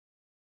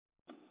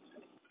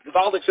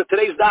Gewaldig. So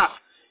today's daf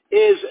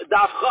is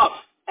daf Chav,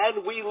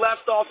 and we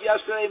left off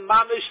yesterday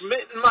Mamish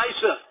Mitten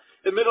Maisa,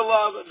 the middle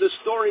of the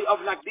story of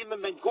Nakdim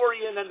and Ben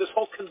Gurion and this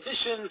whole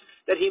condition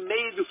that he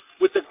made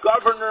with the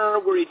governor,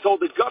 where he told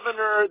the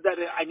governor that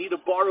I need to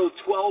borrow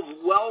 12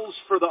 wells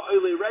for the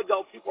Oile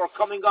Regal. People are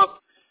coming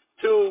up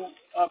to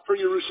for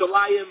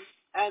Yerushalayim,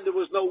 and there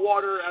was no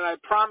water, and I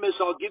promise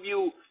I'll give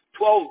you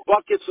 12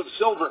 buckets of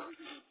silver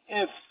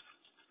if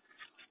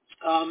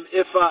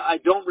I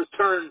don't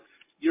return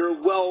your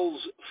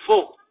wells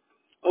full.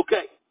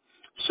 Okay,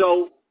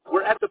 so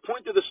we're at the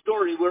point of the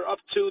story. We're up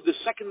to the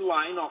second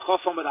line on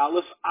Chaf Amud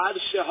Aleph. Ad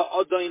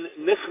she'ha'adain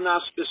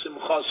nichnas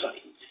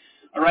b'simchasai.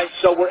 All right,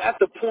 so we're at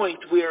the point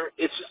where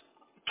it's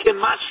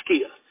kemat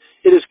shkia.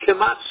 It is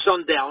kemat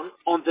sundown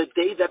on the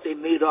day that they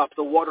made up.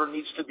 The water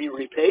needs to be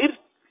repaid,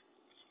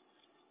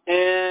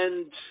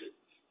 and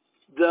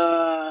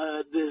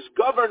this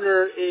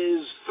governor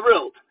is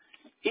thrilled.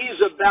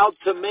 He's about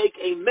to make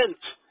a mint,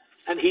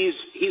 and he's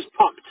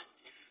pumped.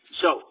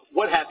 So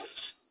what happens?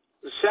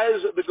 It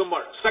says the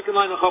Gemara, second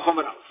line of Chaf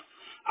Amud Aleph.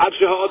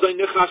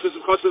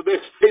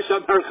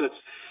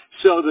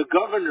 So the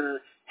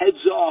governor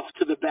heads off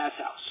to the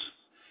bathhouse.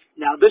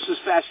 Now this is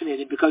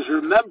fascinating because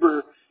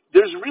remember,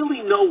 there's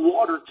really no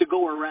water to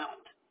go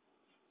around.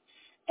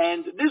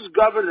 And this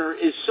governor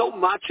is so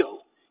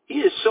macho, he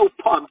is so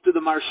pumped, the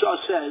Marsha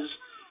says,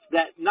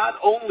 that not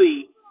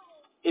only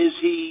is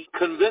he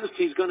convinced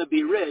he's going to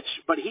be rich,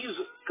 but he's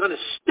going to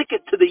stick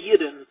it to the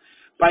Yidden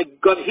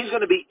he's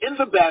going to be in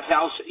the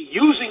bathhouse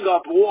using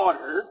up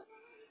water,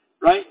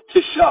 right,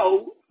 to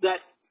show that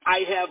I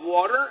have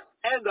water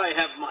and I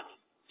have money.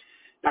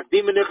 And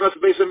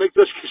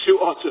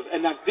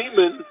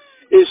Nakdiman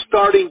is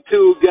starting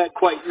to get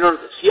quite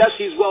nervous. Yes,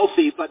 he's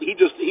wealthy, but he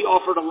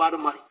offered a lot of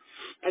money,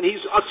 and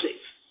he's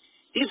unsafe.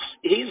 He's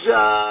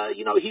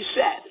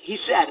sad. He's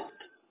saddened.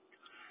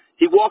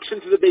 He walks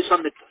into the Beis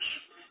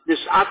HaMikdash. This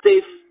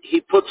Atef,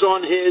 he puts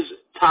on his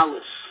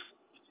talis.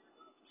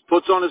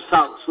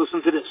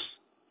 Listen to this.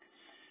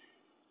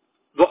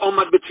 The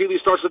Omar B'Tzili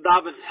starts to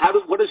daven.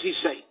 What does he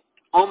say?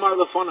 Omar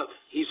Lefonav.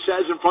 He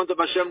says in front of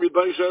Hashem,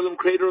 Ribono Shel Olam,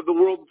 creator of the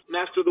world,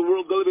 master of the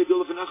world,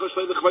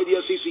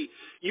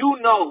 you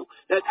know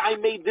that I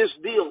made this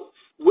deal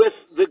with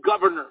the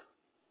governor,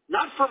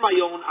 not for my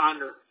own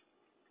honor.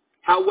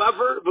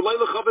 However,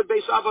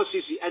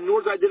 and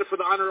nor did I did it for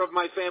the honor of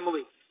my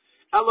family.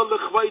 I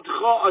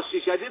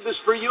did this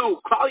for you.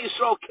 Klal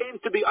Yisrael came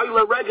to be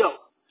Oile Regel.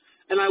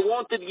 And I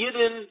wanted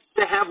Yidden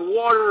to have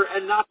water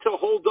and not to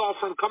hold off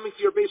from coming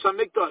to your Beis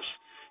HaMikdash.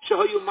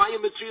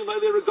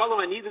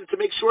 I needed to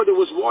make sure there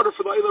was water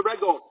for the Oile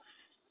Regel.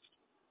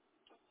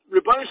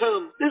 Ribono Shel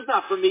Olam, this is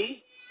not for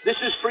me. This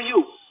is for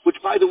you.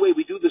 Which, by the way,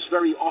 we do this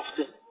very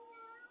often.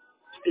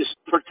 Is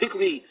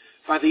particularly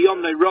by the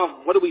Yom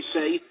Neirav. What do we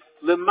say?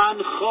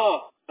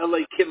 Lemancha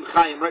eleikim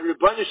chayim. Right?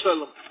 Ribono Shel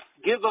Olam,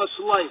 give us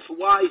life.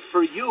 Why?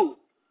 For you.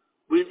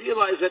 We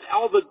realize that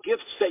all the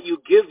gifts that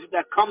you give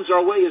that comes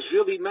our way is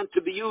really meant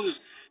to be used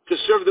to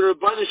serve the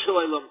Ribono Shel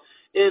Olam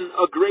in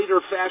a greater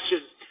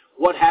fashion.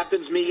 What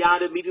happens?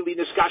 Miyad immediately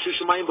niskashu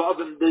shemayim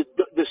ba'oven.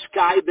 The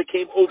sky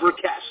became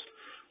overcast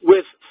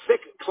with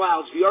thick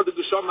clouds.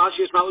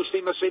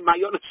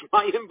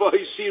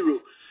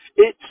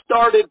 It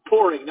started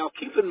pouring. Now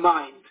keep in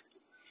mind,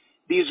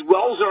 these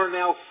wells are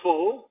now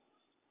full.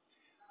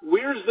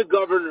 Where's the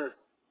governor?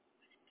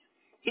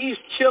 He's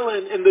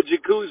chilling in the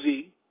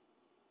jacuzzi,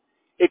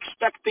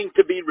 expecting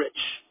to be rich.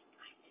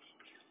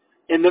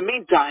 In the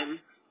meantime,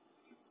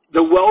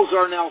 the wells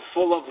are now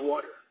full of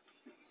water,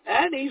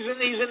 and he's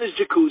in his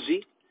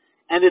jacuzzi,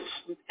 and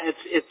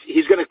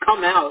he's going to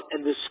come out,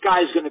 and the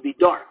sky is going to be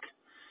dark.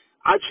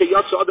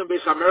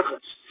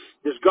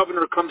 This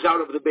governor comes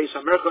out of the Beis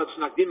HaMerchatz.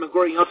 Nakdim and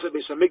Guri yotze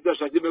Beis HaMikdash.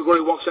 Nakdim and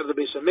Guri walks out of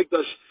the Beis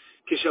HaMikdash.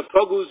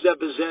 Kishapogu zeh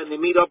b'zeh, and they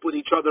meet up with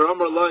each other.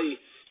 Amar Lai,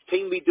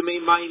 tein li demei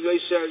mayim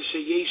yoser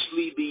sheyesh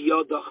li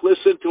biyodach.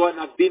 Listen to what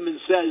Nakdim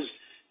says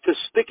to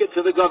stick it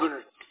to the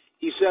governor.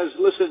 He says,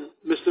 listen,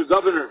 Mr.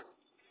 Governor,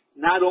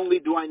 not only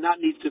do I not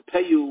need to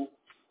pay you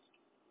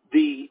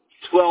the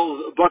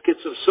 12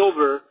 buckets of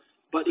silver,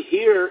 but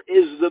here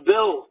is the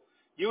bill.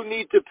 You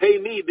need to pay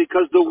me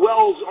because the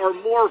wells are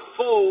more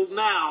full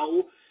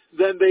now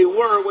than they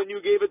were when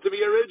you gave it to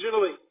me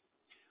originally.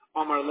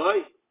 Amar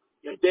Lai.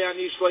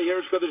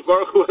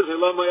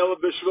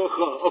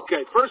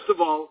 Okay, first of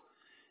all,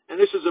 and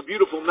this is a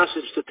beautiful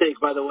message to take,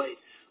 by the way,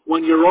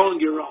 when you're wrong,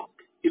 you're wrong.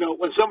 You know,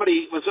 when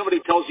somebody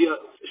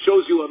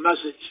shows you a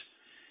message,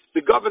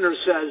 the governor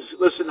says,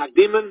 listen,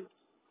 Nakdiman,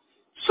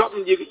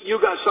 you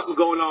got something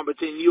going on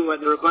between you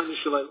and the Ribono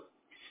Shel Olam.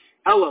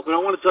 Hello, but I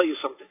want to tell you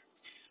something.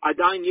 I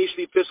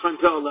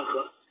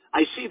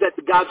see that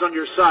the God's on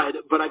your side,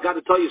 but I got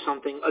to tell you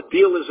something. A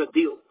deal is a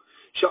deal.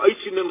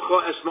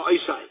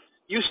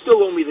 You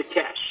still owe me the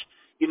cash.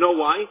 You know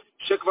why?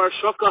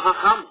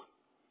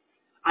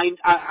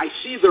 I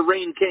see the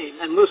rain came,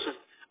 and listen,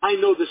 I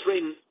know this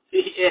rain,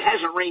 it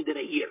hasn't rained in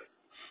a year.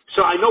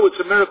 So I know it's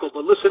a miracle,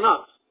 but listen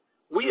up.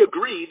 We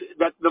agreed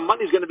that the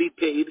money's going to be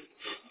paid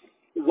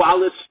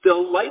while it's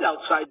still light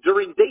outside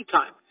during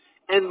daytime.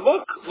 And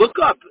look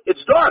up.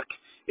 It's dark.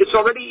 It's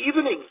already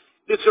evening.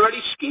 It's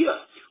already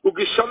Shkia.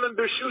 Ugishamim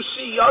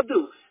Bershusi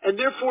Yadu. And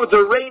therefore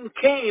the rain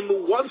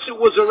came once it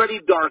was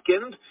already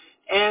darkened,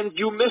 and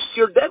you missed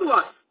your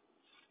deadline.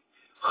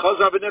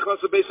 Chazav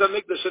v'nechlas Beis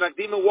Hamikdash, and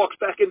Akdima walks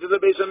back into the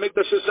Beis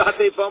Hamikdash. He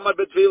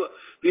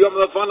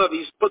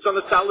puts on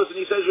the talus and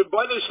he says,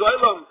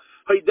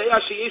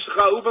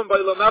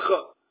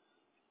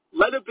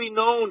 let it be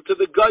known to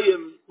the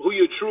Goyim who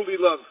you truly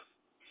love.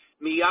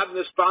 Miyad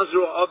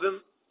nispanzru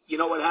avim. You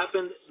know what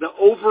happened? The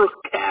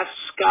overcast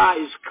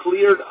skies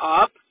cleared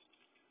up.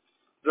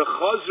 The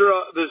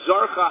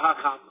zarcha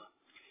hakama,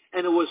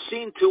 and it was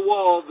seen to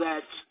all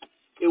that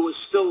it was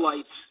still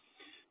light.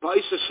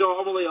 And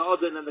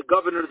the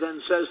governor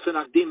then says to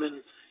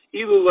Nakdimin,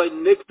 if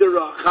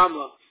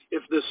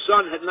the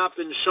sun had not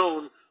been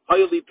shown,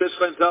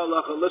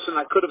 listen,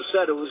 I could have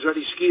said it was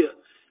ready shkia.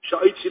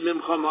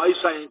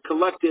 And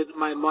collected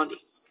my money.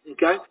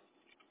 Okay?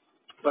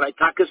 But I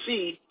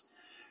see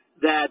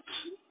that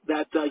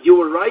you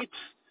were right.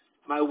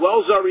 My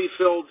wells are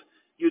refilled.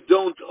 You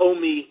don't owe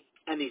me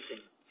anything.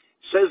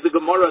 Says the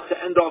Gemara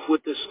to end off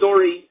with this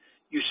story.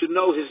 You should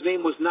know his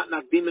name was not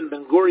Nakdimin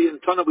Ben Gurion.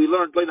 Tana, we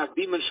learned by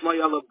Nakdimin Shmai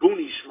ala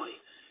Buni Shmai.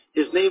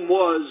 His name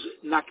was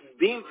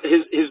Nakdim.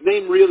 His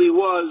name really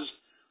was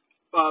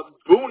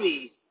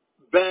Buni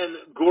Ben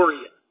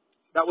Gurion.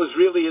 That was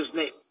really his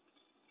name.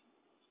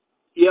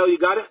 Yeah, you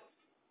got it?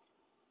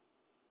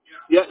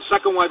 Yeah,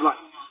 second wide line.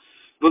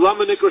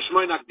 V'lama nikra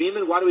Shmai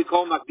Nakdimin. Why do we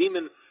call him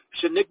Nakdimin?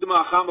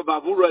 Shenikdama achama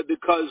bavura,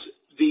 because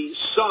the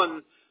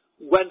sun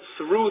went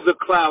through the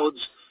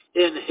clouds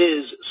in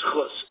his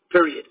schus.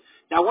 Period.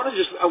 Now, I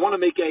want to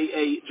make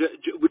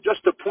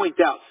just to point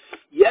out.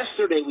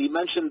 Yesterday, we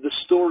mentioned the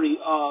story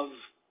of.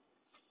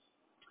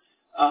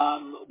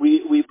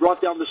 We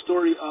brought down the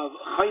story of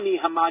Chayni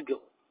Hamagil,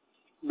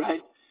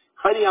 right?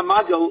 Chayni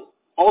Hamagil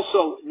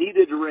also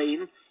needed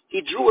rain.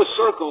 He drew a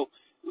circle.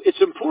 It's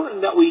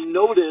important that we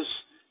notice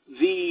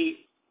the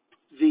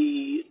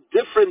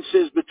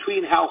differences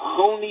between how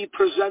Choni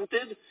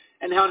presented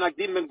and how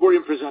Nakdim Ben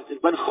Gurion presented.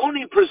 When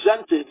Choni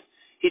presented,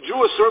 he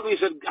drew a circle. He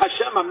said,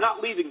 Hashem, I'm not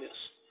leaving this.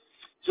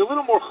 It's a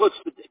little more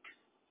chutzpahdik,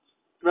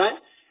 right?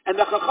 And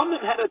the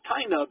Chachamim had a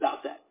taina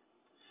about that.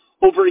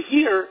 Over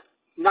here,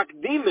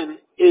 Nakdimin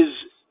is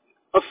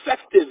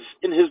effective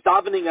in his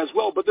davening as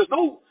well, but there's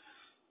no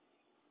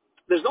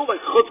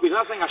like chutzpah. He's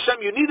not saying,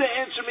 Hashem, you need to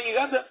answer me.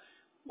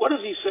 What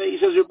does he say? He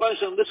says, Rebbe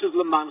Hashem, this is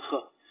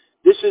lemancha.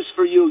 This is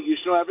for you. You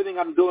should know everything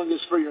I'm doing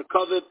is for your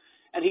covet.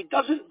 And he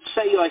doesn't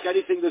say like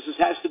anything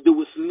has to do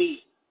with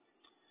me,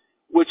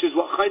 which is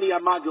what Chayni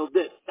Hamagil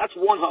did. That's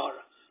one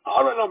ha'ara.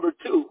 Ha'ara number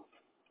two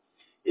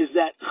is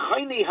that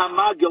Chayni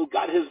Hamagil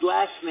got his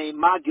last name,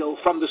 Magil,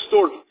 from the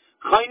story.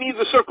 Chayni,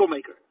 the circle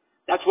maker.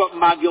 That's what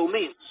Magil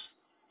means.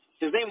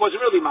 His name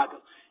wasn't really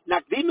Magil.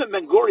 Nakdim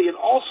Ben Gurion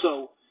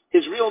also,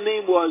 his real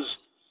name was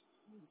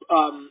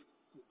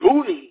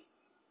Buni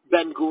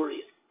Ben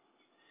Gurion.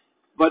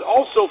 But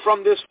also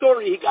from this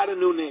story, he got a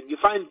new name. You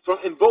find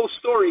in both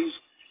stories,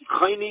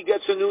 Chayni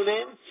gets a new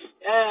name,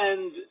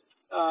 and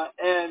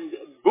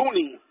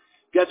Buni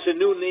gets a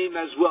new name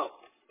as well.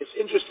 It's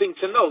interesting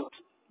to note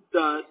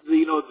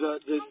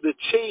the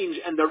change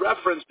and the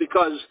reference,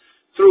 because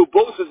through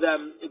both of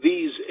them,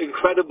 these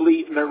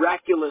incredibly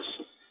miraculous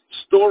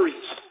stories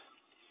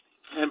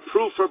and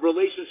proof of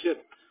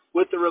relationship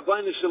with the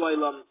Rabbeinu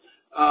Shalom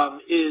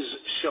is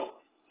shown.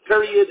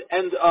 Period.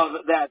 End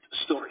of that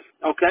story.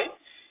 Okay?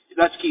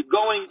 Let's keep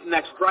going.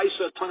 Next,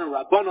 Brisa, Tana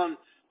Rabbanon.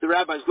 The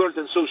rabbis learned,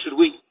 and so should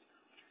we.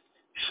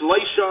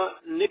 Shleisha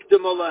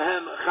Nikdim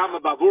Olahem Chama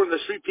Bavur, the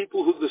three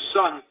people who the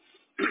sun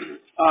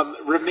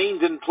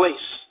remained in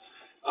place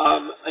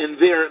in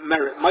their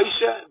merit.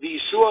 Maisha, the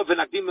Yeshua,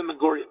 V'Nakdim Ben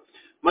Gurion.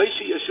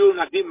 Maisha, Yeshua,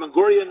 Nakdim Ben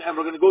Gurion, and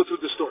we're going to go through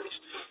the stories.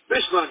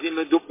 Bishma Nakdim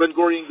Ben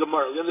Gurion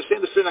Gemara. You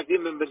understand the story of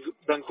Nakdim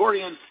Ben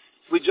Gurion?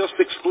 We just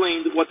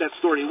explained what that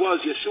story was.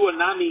 Yeshua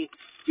Nami,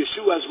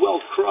 Yeshua as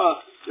well,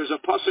 Kra. There's a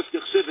pasuk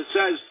Tichsiv. It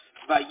says,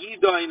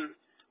 Vayidaim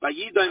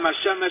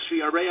Hashemesh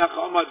v'Yareach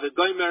Amad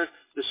v'Gomer.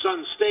 The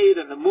sun stayed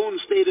and the moon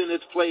stayed in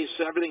its place.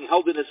 Everything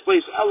held in its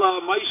place.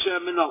 Ella Maisha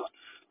Minala.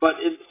 But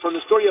from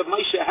the story of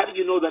Maisha, how do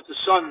you know that the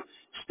sun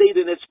stayed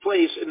in its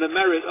place in the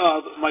merit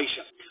of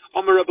Maisha?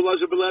 Amar Rabbi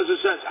Elazar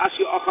says,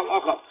 Asya Achal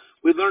Achal.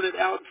 We learn it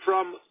out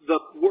from the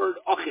word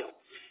Achil.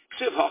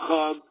 Ksiv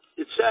Hachal.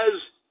 It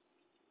says,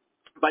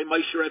 by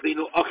Moshe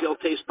Rabbeinu, Achil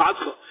Teis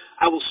Padcha.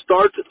 I will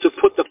start to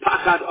put the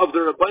pachad of the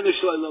Rabbeinu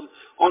Shalom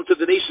onto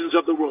the nations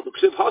of the world.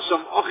 Ksiv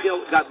Hasam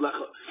Achil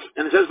Gadlecha.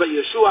 And it says by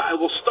Yeshua, I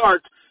will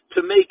start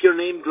to make your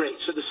name great.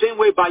 So the same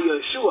way by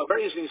Yeshua,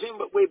 very interesting, the same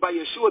way by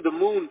Yeshua, the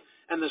moon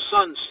and the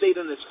sun stayed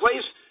in its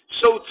place,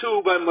 so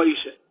too by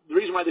Moshe. The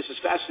reason why this is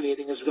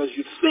fascinating is because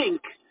you'd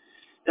think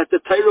that the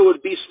Torah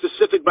would be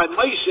specific by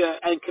Moshe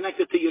and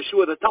connected to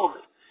Yeshua the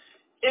Talmud.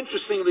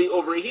 Interestingly,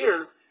 over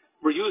here,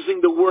 we're using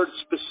the word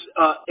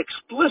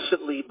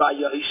explicitly by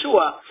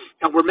Yeshua,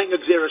 and we're making a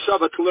Gzera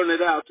Shava to learn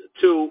it out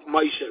to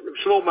Moshe. Rav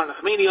Shmuel Bar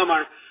Nachmani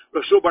Amar,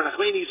 Rav Shmuel Bar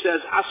Nachmani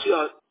says,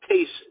 Asya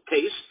Teis.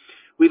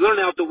 We learn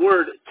out the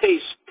word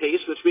taste,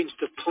 which means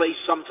to place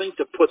something,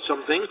 to put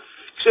something. It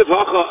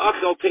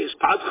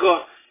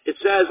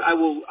says, I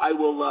will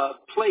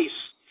place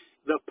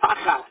the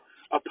pachat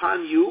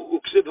upon you.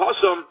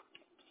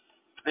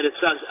 And it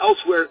says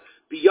elsewhere,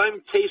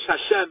 B'yom teis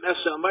Hashem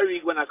esa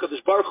amari, when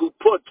HaKadosh Baruch Hu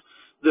put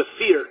the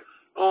fear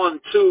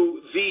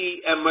onto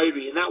the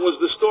Amari. And that was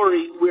the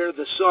story where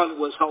the son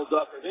was held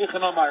up.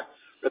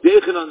 Rabbi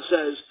Yechanan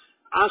says,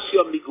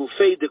 Asya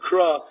migufei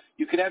dekra,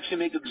 you can actually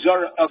make a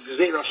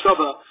gzera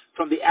shava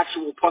from the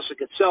actual pasuk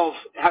itself.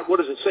 What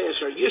does it say?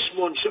 Asher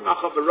yishmon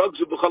shemacha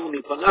v'ragzu b'chalon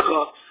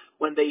mipanecha,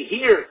 when they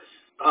hear,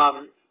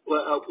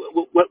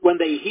 when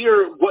they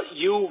hear what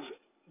you've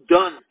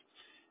done,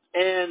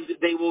 and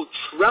they will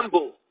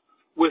tremble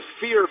with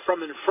fear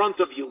from in front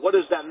of you. What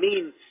does that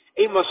mean?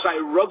 When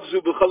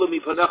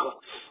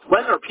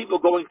are people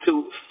going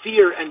to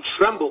fear and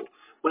tremble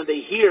when they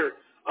hear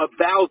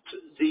about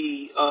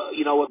the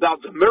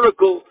about the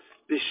miracle?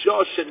 When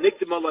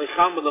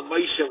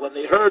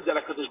they heard that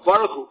HaKadosh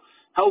Baruch Hu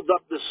held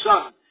up the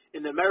sun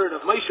in the merit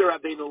of Moshe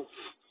Rabbeinu,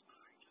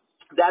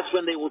 that's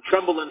when they will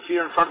tremble and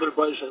fear in front of their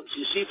brothers.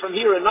 You see from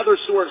here another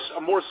source,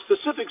 a more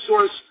specific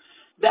source,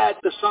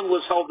 that the sun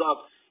was held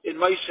up in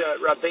Moshe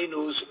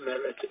Rabbeinu's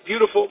merit.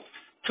 Beautiful.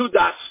 2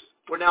 dots.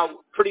 We're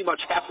now pretty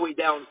much halfway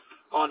down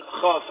on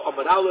Chav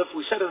Amud Aleph.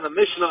 We said in the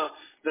Mishnah,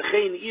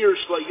 V'chein ir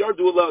shlo yardu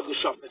ala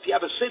gesham. If you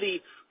have a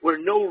city where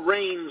no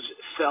rains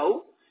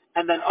fell,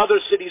 and then other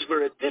cities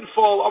where it did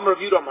fall, Amar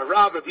Rav Yehuda Amar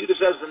Rav, Rav Yehuda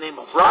says the name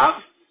of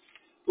Rav,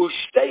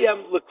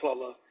 Ushteyem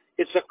leklala.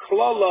 It's a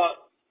klala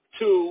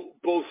to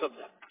both of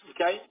them.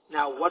 Okay?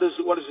 Now, what is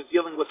it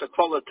dealing with a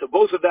klala to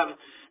both of them?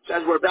 So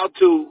as we're going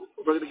to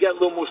get a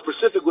little more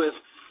specific with,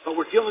 but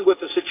we're dealing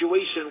with a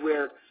situation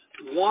where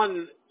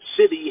one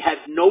city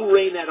had no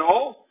rain at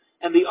all,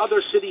 and the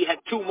other city had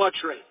too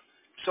much rain.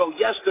 So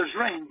yes, there's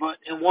rain, but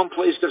in one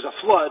place there's a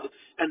flood,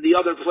 and the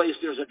other place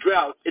there's a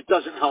drought. It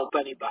doesn't help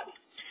anybody.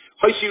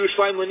 Says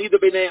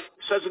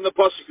in the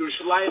pasuk,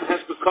 Yerushalayim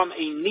has become a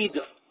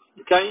nida.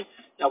 Okay?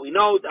 Now we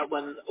know that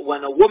when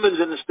a woman's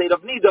in a state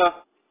of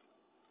nida,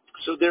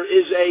 so there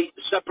is a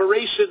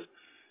separation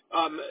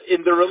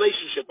in the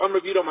relationship. Rav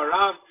Yehuda Amar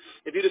Rav,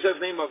 if you just have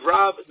the name of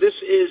Rav, this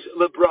is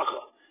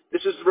lebracha.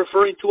 This is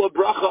referring to a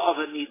bracha of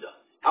a nida.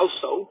 How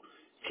so?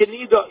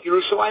 Kenida,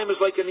 Yerushalayim is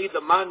like a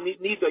nida. Man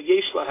nida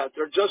yesh lahet.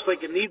 They're just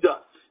like a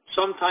nida.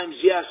 Sometimes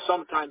yes,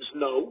 sometimes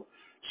no.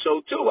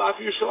 So too,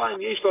 after Yerushalayim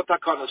yesh la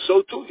takana.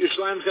 So too,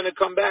 Yerushalayim is going to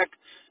come back,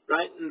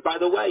 right? And by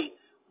the way,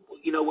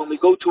 when we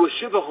go to a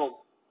shiva home,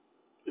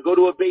 we go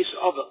to a base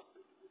ava,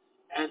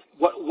 and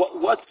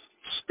what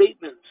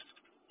statement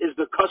is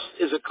a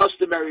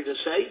customary to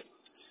say?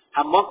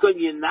 You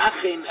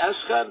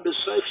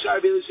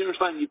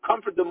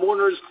comfort the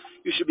mourners.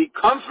 You should be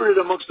comforted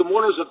amongst the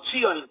mourners of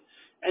Tzion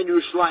and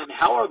Yerushalayim.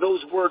 How are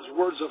those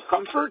words of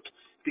comfort?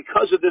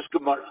 Because of this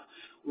Gemara.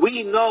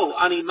 We know,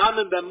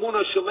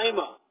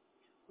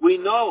 we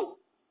know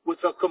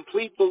with a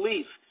complete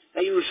belief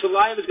that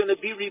Yerushalayim is going to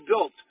be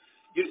rebuilt.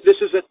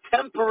 This is a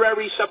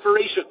temporary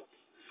separation.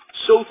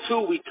 So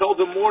too, we tell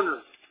the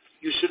mourner,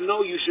 you should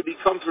know, you should be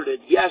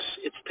comforted. Yes,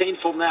 it's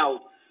painful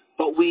now,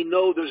 but we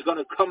know there's going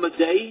to come a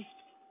day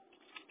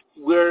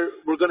where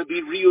we're going to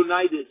be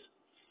reunited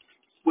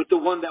with the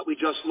one that we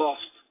just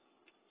lost.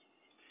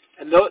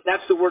 And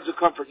that's the words of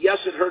comfort. Yes,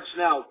 it hurts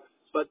now,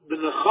 but the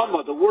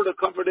nechama, the word of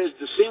comfort, is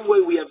the same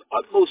way we have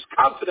utmost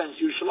confidence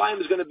Yerushalayim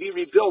is going to be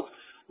rebuilt.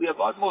 We have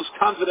utmost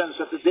confidence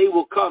that the day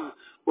will come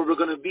where we're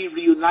going to be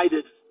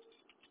reunited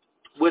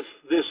with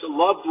this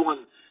loved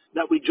one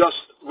that we just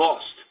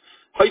lost.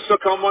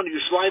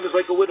 Yerushalayim is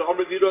like a widow. Rav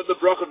Yehuda, the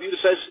bracha of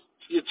Yehuda says,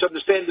 you to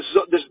understand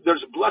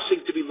there's a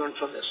blessing to be learned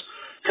from this.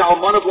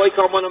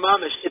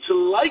 It's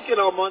like an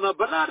almana,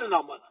 but not an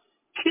almana.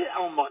 Ki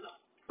almana.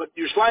 But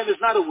Yerushalayim is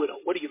not a widow.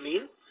 What do you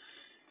mean?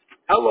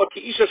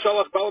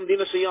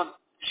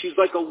 She's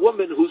like a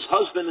woman whose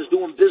husband is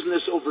doing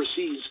business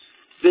overseas.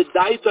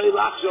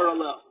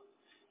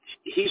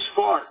 He's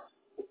far,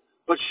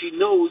 but she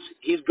knows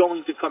he's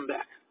going to come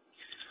back.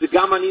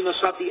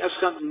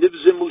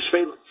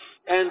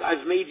 And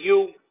I've made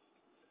you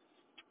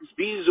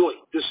bizoy,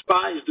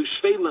 despised,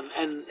 ushvelim,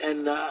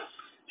 and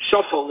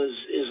shuffle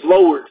is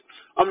lowered.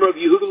 Amar Rav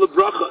Yehuda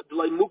lebracha,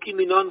 d'lai muki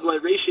minan, d'lai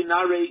reishi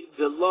nare,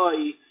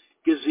 d'lai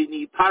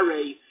gezini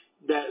pare.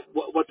 That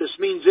what this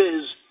means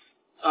is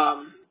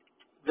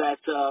that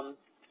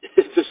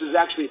this is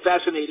actually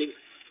fascinating.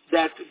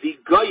 That the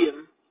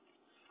goyim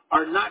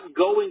are not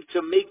going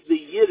to make the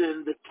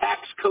yidden the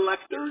tax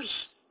collectors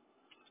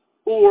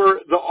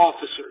or the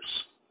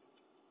officers.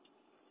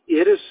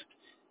 It is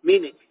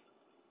meaning,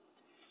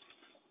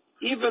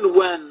 even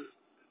when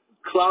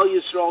Klal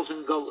Yisrael's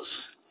in Golus,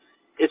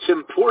 it's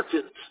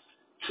important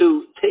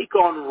to take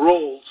on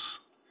roles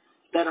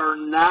that are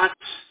not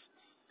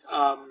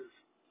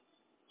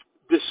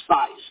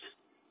despised.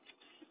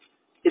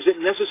 Is it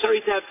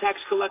necessary to have tax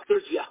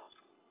collectors? Yeah.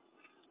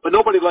 But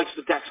nobody likes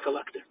the tax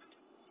collector,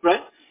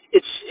 right?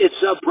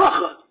 It's a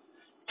bracha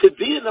to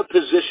be in a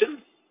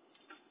position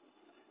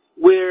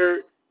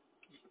where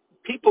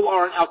people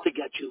aren't out to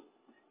get you.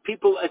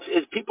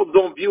 people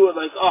don't view it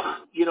like, oh,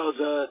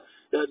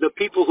 the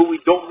people who we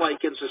don't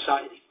like in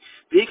society.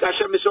 Now,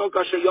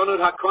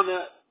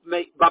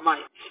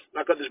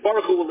 Kadosh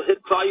Baruch Hu will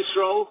hit Klal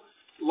Yisrael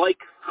like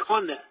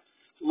koneh,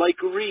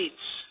 like reeds.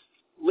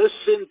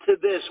 Listen to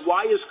this.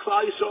 Why is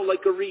Klal Yisrael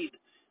like a reed?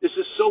 This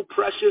is so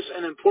precious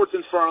and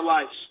important for our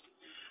lives.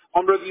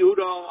 Amar Rav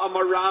Yehuda,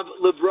 Amar Rav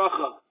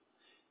lebracha.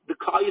 The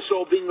Klal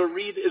Yisrael being a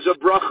reed is a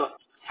bracha.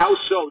 How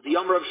so? The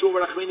Amar Rav Shul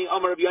Rachmini,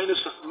 Amar Rav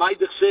Yonos,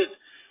 Maidich Sid.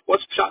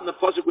 What's pshat in the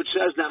pasuk which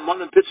says that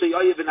Manan Pitzah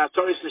Yayiv and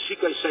Ataris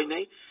Neshikai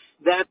Seinei,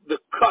 that the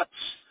cuts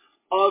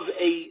of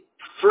a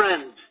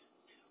friend,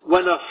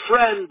 when a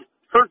friend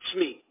hurts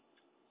me,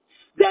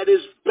 that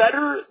is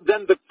better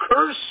than the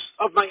curse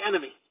of my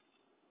enemy.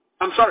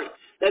 I'm sorry,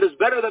 that is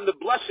better than the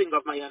blessing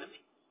of my enemy.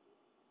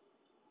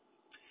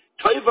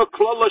 Taiva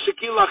klola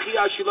shekila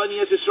achia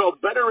shilani es Yisrael.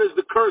 Better is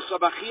the curse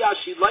of achia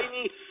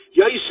shilani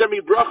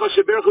yaisemi bracha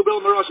sheberchu bil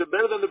marasha.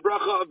 Better than the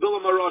bracha of bil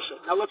marasha.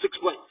 Now let's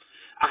explain.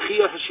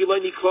 Achia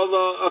hashilani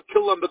klola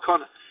kilam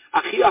bekana.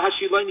 Achia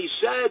hashilani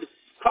said,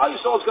 Klal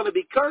Yisrael is going to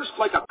be cursed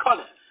like a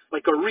kana,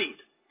 like a reed.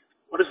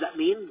 What does that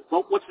mean?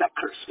 Well, what's that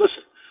curse?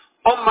 Listen.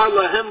 Omar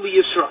lahem li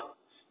Yisrael.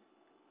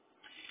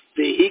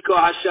 Vehiko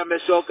Hashem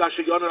esok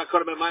asher yonar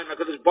akar b'mayim.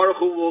 HaKadosh Baruch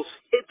Hu will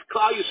hit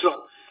Klal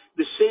Yisrael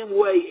the same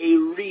way a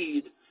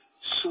reed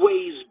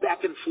sways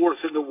back and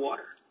forth in the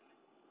water.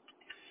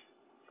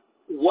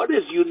 What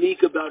is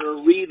unique about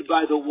a reed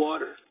by the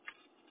water?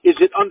 Is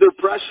it under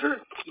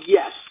pressure?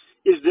 Yes.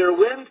 Is there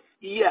wind?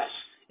 Yes.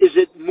 Is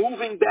it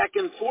moving back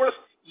and forth?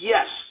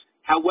 Yes.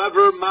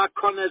 However,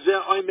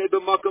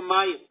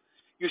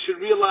 you should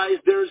realize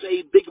there's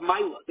a big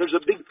mila, there's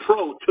a big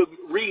pro to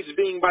reeds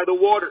being by the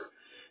water.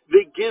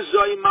 The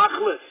gizay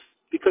machlif,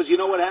 because you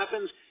know what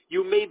happens?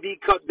 You may be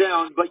cut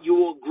down, but you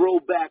will grow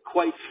back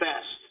quite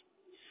fast.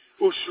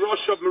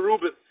 Ushrosh of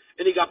Merubim,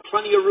 and he got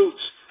plenty of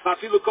roots. You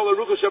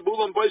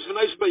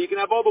can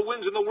have all the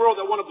winds in the world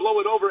that want to blow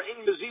it over.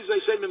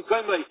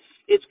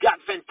 It's got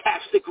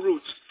fantastic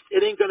roots.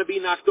 It ain't going to be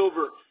knocked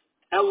over.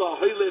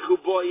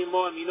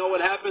 You know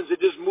what happens? It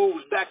just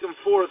moves back and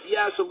forth.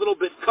 Yes, a little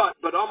bit cut,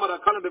 but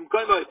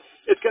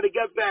it's going to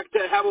get back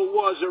to how it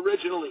was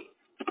originally.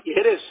 You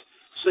hear this?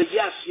 So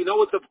yes, you know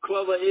what the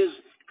klala is?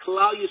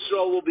 Klal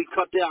Yisrael will be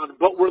cut down,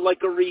 but we're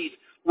like a reed.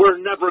 We're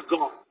never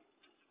gone.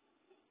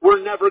 We're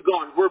never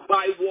gone. We're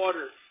by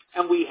water,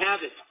 and we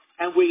have it.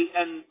 And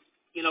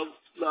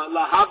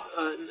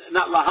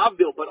not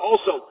lahavdil, but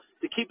also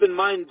to keep in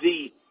mind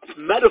the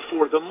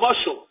metaphor, the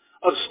mushal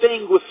of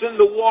staying within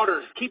the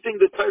water, keeping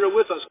the Torah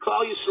with us.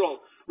 Klal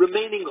Yisrael,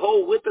 remaining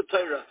whole with the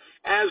Torah.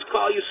 As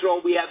Klal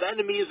Yisrael, we have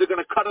enemies that are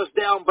going to cut us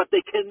down, but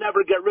they can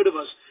never get rid of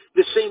us.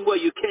 The same way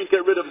you can't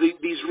get rid of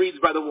these reeds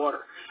by the water.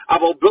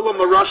 Aval Bilam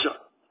Marasha.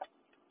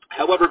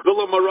 However,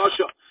 Bilam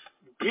Marasha,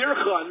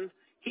 Birchan,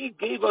 he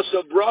gave us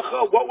a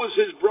bracha. What was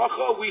his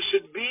bracha? We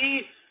should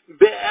be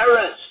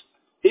be'erez.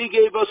 He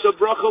gave us a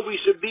bracha. We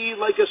should be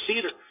like a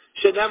cedar.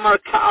 Shedemar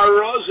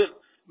ka'arozim.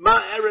 Ma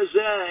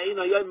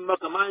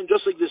erezeh.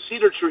 Just like the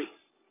cedar tree.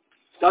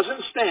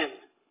 Doesn't stand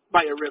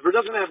by a river.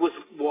 Doesn't have with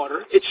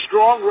water. It's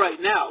strong right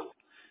now.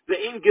 The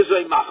in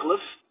gizay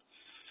machlif.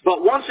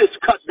 But once it's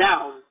cut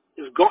down,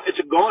 it's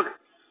a goner.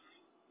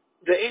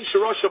 The in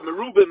sharosh of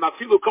merubim.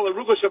 Afilu kol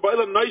aruga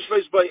shabaylam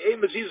noishvais by ein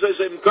mezizay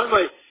zay.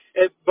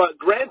 But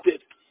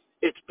granted,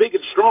 it's big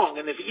and strong,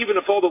 and even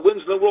if all the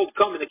winds in the world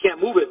come and they can't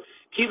move it,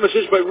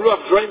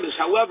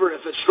 however,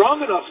 if a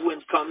strong enough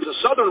wind comes, a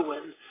southern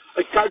wind,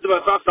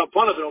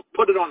 it'll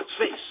put it on its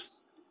face.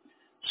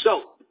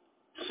 So,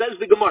 says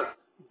the Gemara,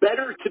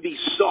 better to be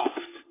soft,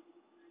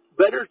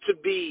 better to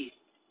be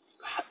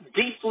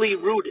deeply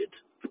rooted,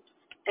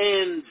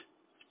 and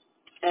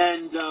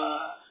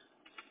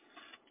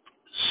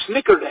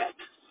snickered at,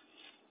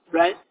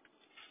 right?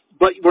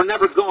 But we're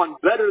never gone.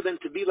 Better than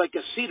to be like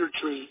a cedar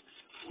tree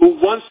who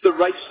once the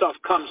right stuff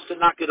comes to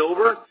knock it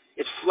over,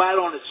 it's flat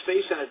on its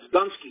face and it's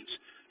dunskies.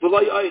 And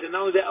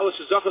not only that, I'll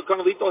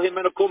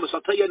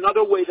tell you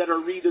another way that a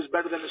reed is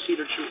better than a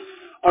cedar tree.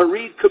 A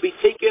reed could be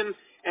taken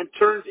and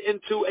turned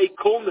into a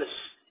colmus,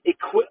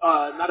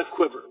 not a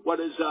quiver. What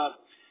is,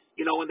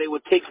 when they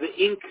would take the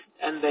ink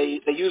and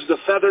they use the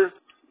feather?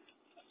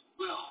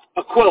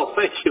 A quill,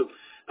 thank you.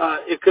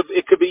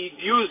 It could be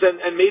used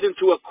and made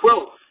into a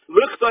quill.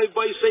 Lichtay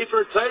by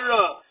Sefer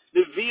Torah,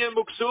 Nevi'im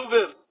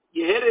Uksuvim.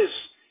 You hear this?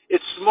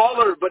 It's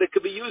smaller, but it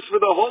could be used for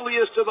the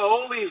holiest of the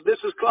holies. This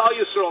is Klal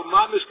Yisrael,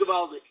 Mamish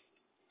Gavaldik.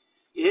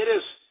 You hear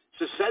this?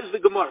 So says the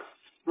Gemara.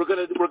 We're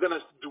gonna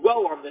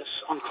dwell on this,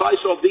 on Klal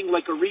Yisrael being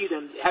like a reed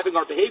and having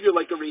our behavior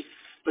like a reed.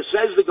 But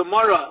says the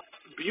Gemara,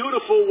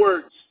 beautiful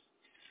words.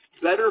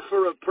 Better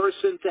for a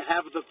person to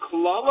have the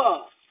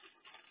klala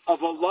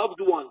of a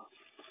loved one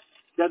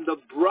than the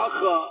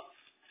bracha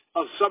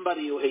of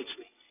somebody who hates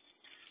me.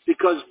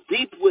 Because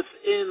deep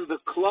within the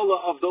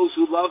klala of those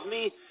who love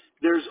me,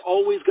 there's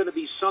always going to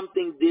be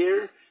something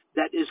there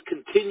that is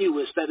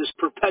continuous, that is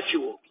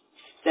perpetual,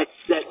 that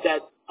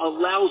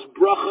allows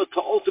bracha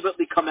to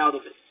ultimately come out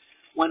of it.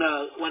 When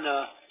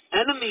a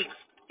enemy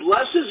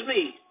blesses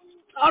me,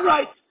 all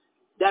right,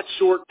 that's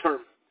short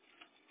term.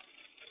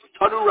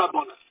 Tanu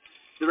Rabbana.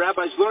 The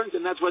rabbis learned,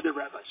 and that's why they're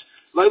rabbis.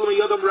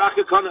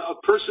 A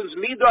person's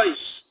midas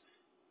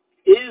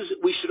is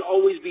we should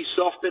always be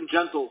soft and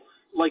gentle,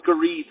 like a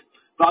reed.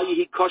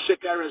 Valyihi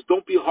koshek eres.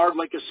 Don't be hard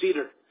like a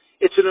cedar.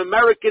 It's an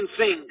American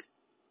thing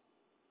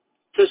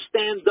to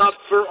stand up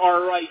for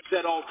our rights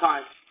at all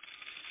times.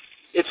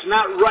 It's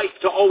not right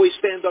to always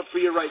stand up for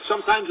your rights.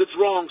 Sometimes it's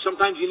wrong.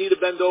 Sometimes you need to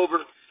bend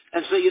over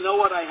and say, you know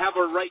what, I have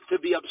a right to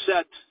be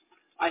upset.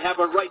 I have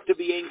a right to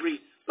be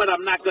angry, but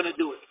I'm not going to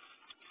do it.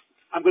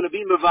 I'm going to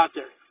be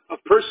mevater. A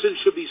person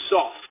should be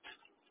soft.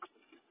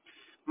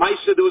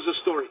 Maisa, there was a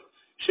story.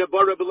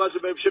 Shebar Rabbi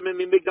Elazar Reb Shimon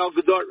mi Migdal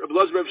Gedor. Rabbi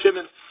Elazar Reb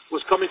Shimon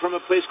was coming from a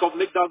place called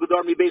Migdal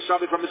Gedor mi Beis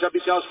Rabbi from his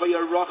Rebbe's house. He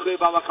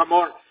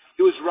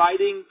was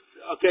riding,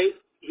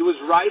 he was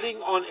riding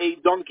on a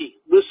donkey.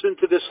 Listen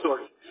to this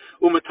story.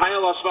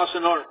 Umatayal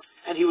Asvasanor.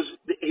 And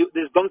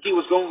this donkey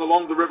was going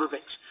along the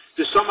riverbanks.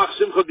 The Samach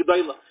Simcha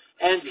Gedayla.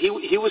 And he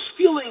was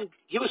feeling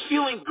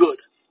good.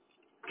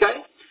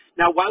 Okay?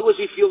 Now, why was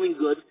he feeling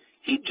good?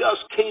 He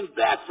just came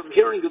back from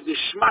hearing of the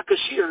Shema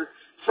Kashir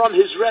from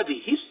his Rebbe.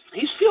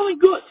 He's feeling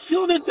good,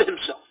 feeling into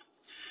himself.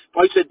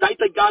 Well, he said,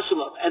 Daita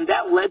Gasilov, and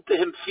that led to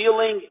him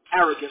feeling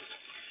arrogant.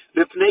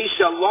 Mipnei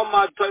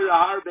Shalomad Torah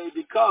Harbe,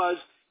 because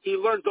he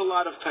learned a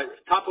lot of Torah.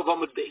 Top of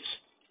Amud Beis.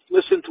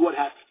 Listen to what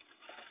happened.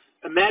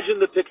 Imagine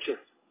the picture.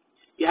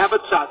 You have a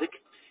tzaddik.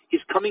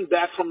 He's coming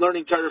back from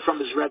learning Torah from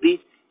his Rebbe.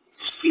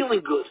 He's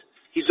feeling good.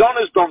 He's on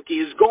his donkey.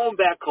 He's going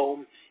back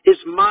home. His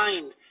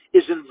mind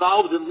is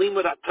involved in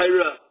Limud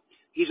HaTorah.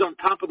 He's on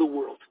top of the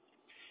world.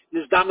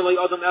 And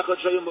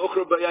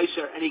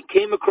he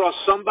came across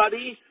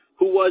somebody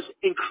who was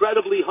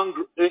incredibly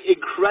hungry,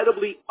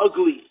 incredibly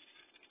ugly.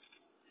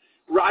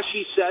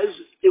 Rashi says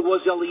it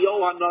was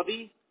Eliyahu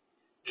HaNavi,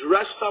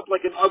 dressed up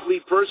like an ugly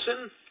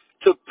person,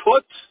 to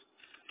put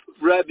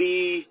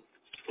Rabbi,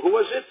 who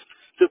was it?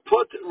 To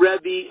put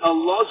Rabbi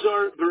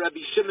Elazar and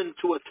Rabbi Shimon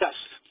to a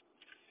test.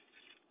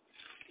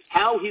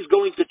 How he's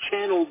going to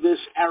channel this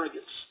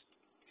arrogance.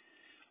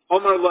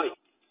 Omar Loi.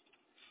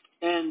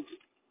 And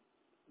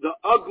the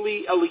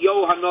ugly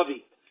Eliyahu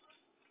HaNavi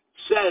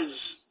says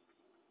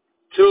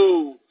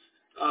to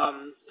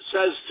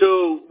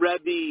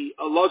Rabbi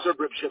Elazar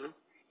Reb Shimon,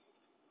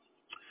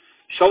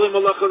 Shalom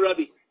Aleichem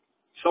Rabbi,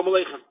 Shalom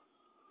Aleichem.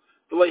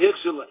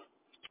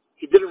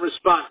 He didn't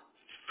respond.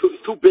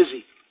 Too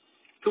busy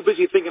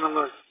thinking and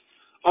learning.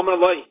 Omar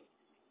Loi,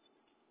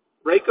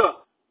 Reika,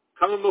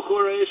 come on,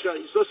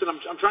 listen,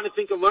 I'm trying to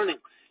think of learning.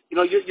 You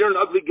know, you're an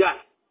ugly guy.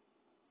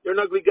 You're an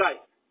ugly guy.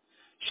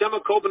 Shema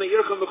Kobana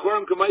Yircham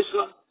Mechorim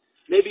Kamaisla.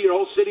 Maybe your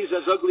whole city's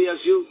as ugly as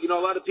you. You know,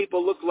 a lot of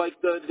people look like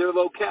their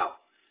locale.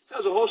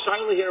 There's a whole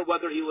shaila here,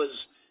 whether he was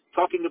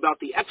talking about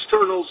the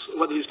externals,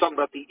 whether he was talking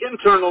about the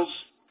internals.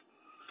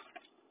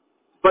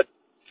 But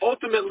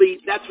ultimately,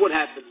 that's what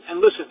happened.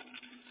 And listen,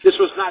 this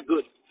was not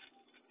good.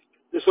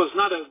 This was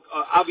not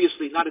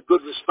obviously not a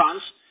good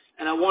response.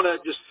 And I want us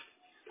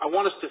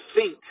to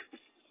think,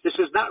 this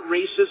is not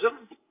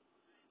racism,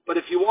 but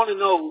if you want to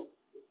know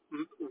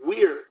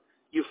where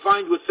you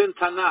find within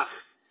Tanakh,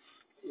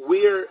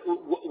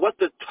 what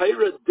the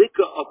Torah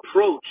Dika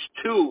approach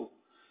to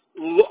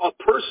a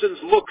person's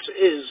looks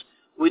is,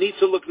 we need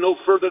to look no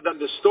further than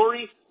the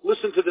story.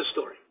 Listen to this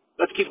story.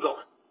 Let's keep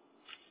going.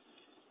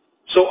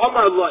 So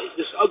Amar Loi,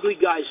 this ugly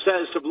guy,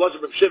 says to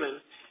Elazar Reb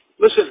Shimon,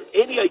 listen,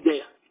 any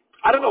idea?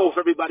 I don't know if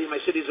everybody in my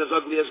city is as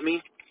ugly as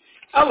me.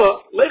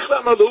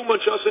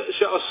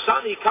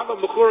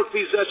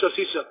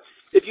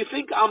 If you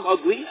think I'm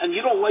ugly and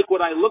you don't like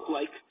what I look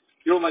like,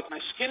 you don't like my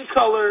skin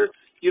color,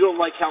 you don't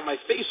like how my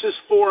face is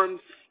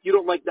formed, you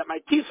don't like that my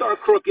teeth are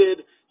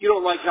crooked, you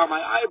don't like how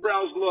my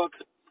eyebrows look,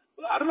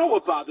 I don't know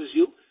what bothers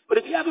you, but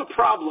if you have a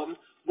problem,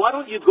 why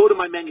don't you go to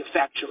my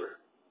manufacturer?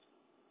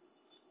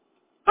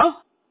 Huh?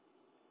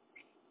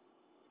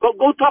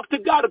 Go talk to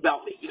God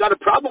about me. You got a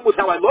problem with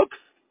how I look?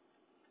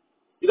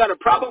 You got a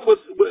problem with,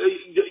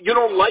 you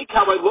don't like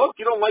how I look?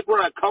 You don't like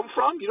where I come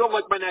from? You don't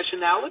like my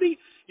nationality?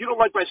 You don't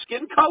like my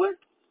skin color?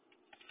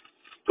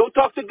 Go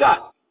talk to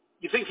God.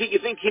 You think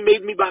he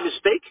made me by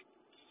mistake?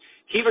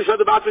 Rabbi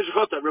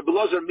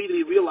Elazar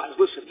immediately realized,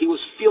 listen, he was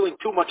feeling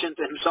too much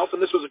into himself,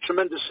 and this was a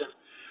tremendous sin.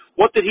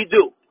 What did he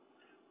do?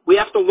 We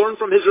have to learn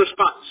from his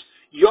response.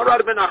 He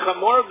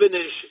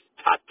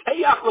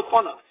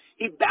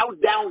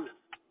bowed down.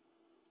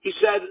 He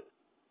said,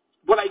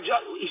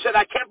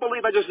 I can't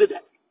believe I just did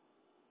that.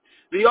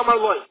 He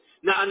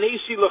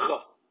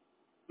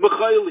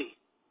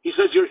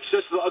says to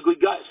the ugly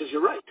guy, he says,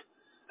 you're right.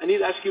 I need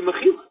to ask you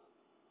mechila.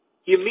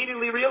 He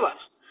immediately realized.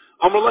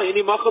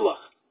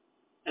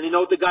 And you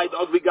know what the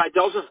ugly guy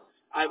tells him?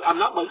 I'm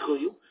not mechil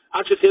you.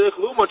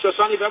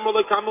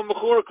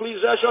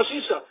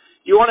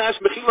 You want to ask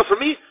mechila for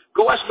me?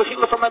 Go ask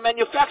mechila for my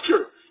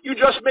manufacturer. You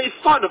just made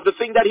fun of the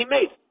thing that he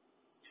made.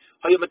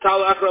 And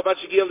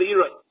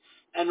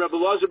Rabbi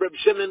Elazar Reb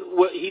Shimon,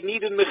 he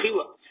needed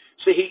mechila.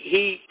 So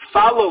he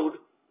followed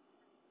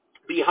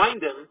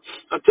behind him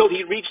until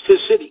he reached his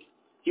city.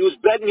 He was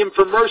begging him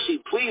for mercy.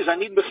 Please, I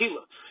need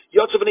mechila.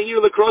 Yotzav and a year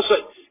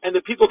lacrosse, and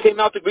the people came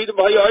out to greet him.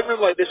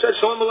 They said,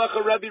 Shalom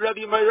Aleichem, Rabbi,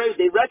 Rabbi Meirei.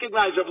 They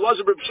recognized Rav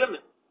Elazar Reb Shimon.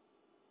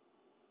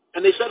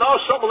 And they said, oh,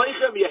 Shalom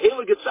Aleichem,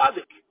 Yehiel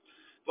Gitzadik.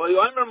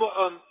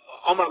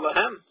 Omar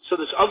Lahem. So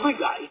this ugly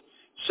guy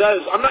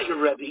says, I'm not your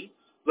Rebbe.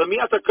 Let me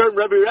out the curtain,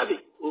 Rebbe.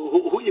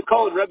 Who you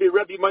calling Rebbe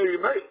Meiri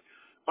Meiri?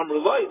 Omar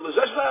Lahem.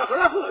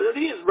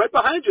 Right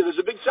behind you, there's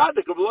a big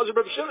tzaddik of Elazar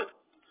Reb Shimon.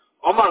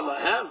 Omar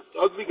Lahem. The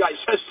ugly guy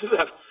says to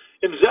them,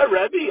 Is that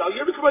Rebbe?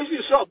 You're becoming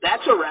yourself.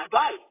 That's a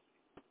rabbi.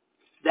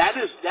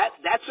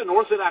 That's an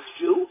Orthodox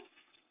Jew.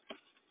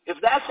 If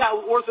that's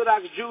how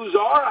Orthodox Jews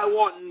are,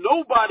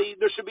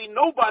 there should be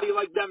nobody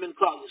like them in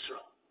Klal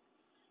Yisrael.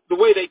 The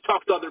way they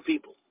talk to other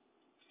people.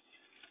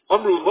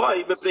 Amru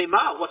Lai,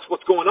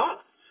 what's going on?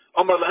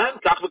 Amar Lahem,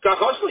 Kach v'Kach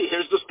Osli.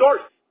 Here's the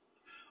story.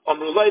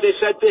 Amru Lai, they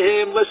said to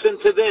him, listen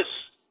to this.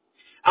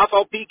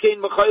 Afal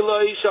Pikein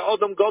Mechaylai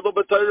Sha'adam Gadol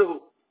B'Torah.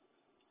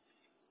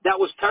 That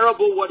was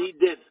terrible what he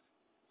did.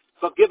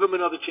 But give him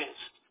another chance.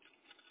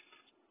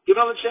 Give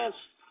him another chance.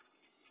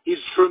 He's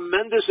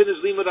tremendous in his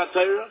Limud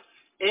HaTorah,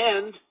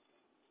 and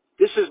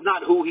this is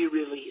not who he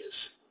really is.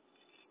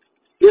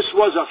 This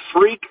was a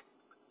freak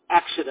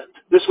accident.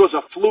 This was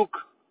a fluke.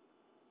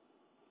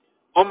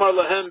 Omar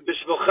Lahem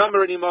Bishvochem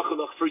Reni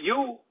Machalach. For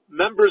you,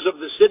 members of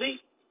the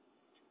city,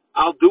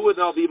 I'll do it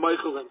and I'll be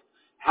Meichelim.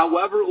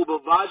 However,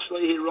 Ubavad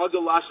Shleihi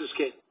Ragel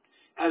Lasiskein.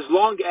 As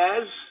long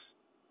as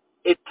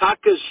it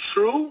takas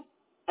true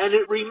and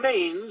it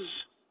remains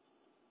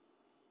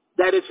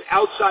that it's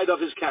outside of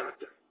his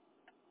character.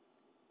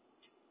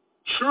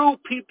 True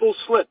people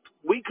slip.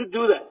 We could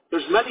do that.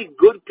 There's many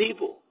good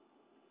people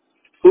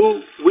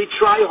who we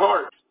try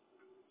hard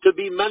to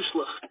be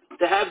menschlich,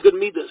 to have good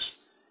midas.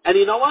 And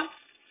you know what?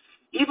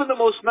 Even the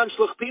most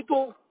menschlich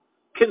people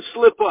can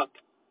slip up.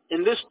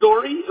 In this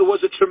story, it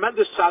was a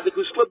tremendous tzaddik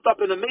who slipped up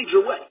in a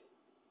major way.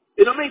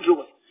 In a major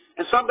way.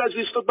 And sometimes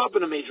we slip up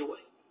in a major way.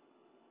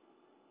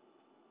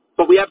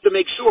 But we have to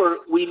make sure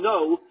we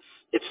know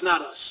it's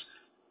not us.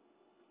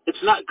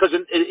 It's not, because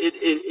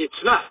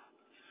it's not.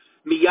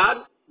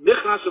 Miyad,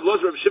 Nichnas of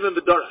Elazar Reb Shimon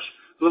B'Darash.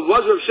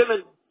 Elazar Reb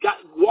Shimon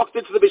walked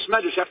into the Beis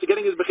Medrash after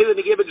getting his Bechila and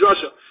he gave a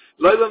drasha.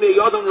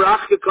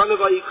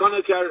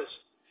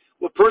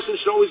 A person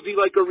should always be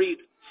like a reed.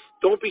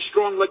 Don't be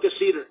strong like a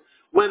cedar.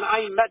 When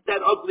I met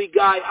that ugly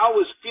guy, I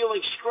was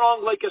feeling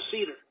strong like a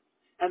cedar.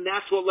 And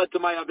that's what led to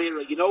my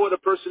Avera. You know what? A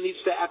person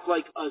needs to act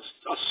like a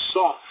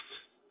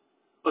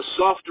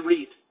soft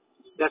reed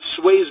that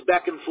sways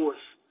back and forth.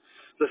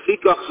 And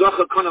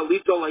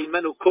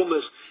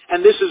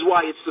this is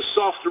why it's the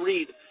soft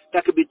reed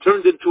that could be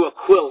turned into a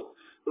quill.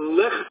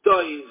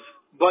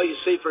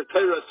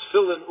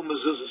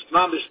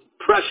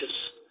 Precious.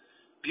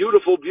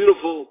 Beautiful,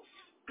 beautiful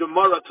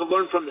Gemara to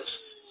learn from this.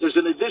 There's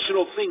an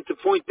additional thing to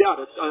point out,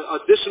 an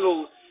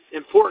additional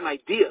important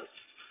idea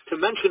to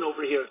mention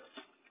over here,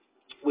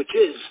 which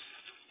is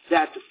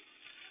that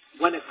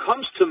when it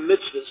comes to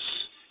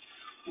mitzvahs,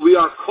 we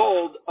are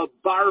called a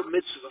bar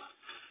mitzvah.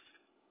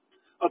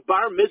 A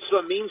bar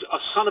mitzvah means a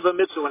son of a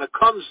mitzvah. When it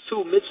comes to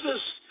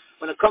mitzvahs,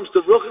 when it comes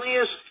to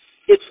ruchnius,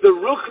 it's the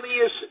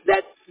ruchnius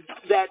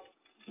that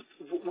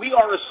we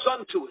are a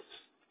son to it.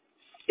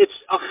 It's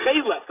a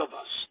chelek of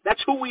us.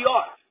 That's who we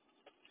are.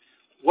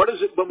 What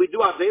is it when we do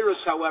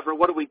averas? However,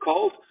 what are we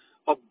called?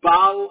 A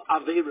bal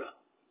avera.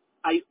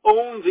 I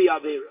own the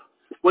avera.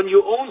 When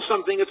you own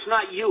something, it's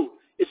not you.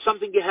 It's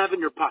something you have in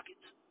your pocket.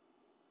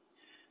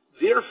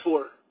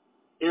 Therefore,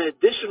 an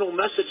additional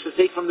message to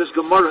take from this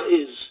Gemara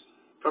is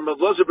from Rav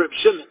Elazar Reb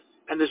Shimon,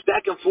 and this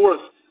back and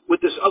forth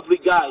with this ugly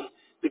guy.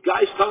 The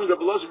guy's telling Rav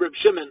Elazar Reb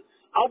Shimon,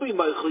 I'll be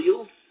meichel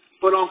you,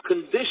 but on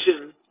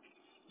condition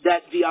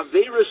that the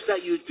averas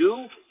that you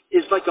do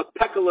is like a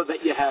pekala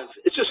that you have.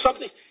 It's just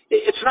something,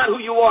 it's not who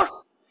you are.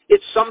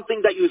 It's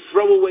something that you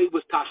throw away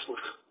with tashlich.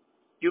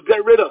 You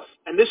get rid of.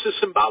 And this is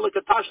symbolic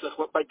of tashlich.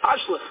 By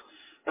tashlich,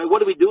 right,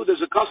 what do?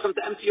 There's a custom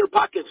to empty your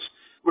pockets.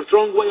 We're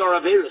throwing away our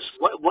averas.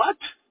 What?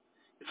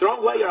 You're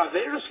throwing away your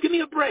averas? Give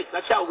me a break.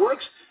 That's how it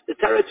works. The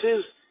teretz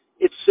is,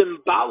 it's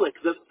symbolic.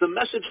 The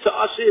message to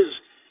us is,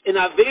 an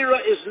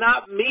avera is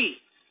not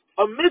me.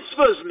 A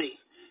mitzvah is me.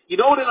 You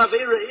know what an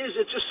avera is?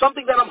 It's just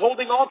something that I'm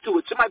holding on to.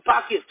 It's in my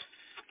pocket.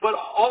 But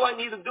all I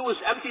need to do is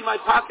empty my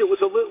pocket with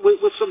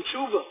some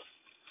tshuva.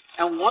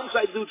 And once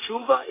I do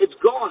tshuva, it's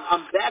gone.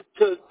 I'm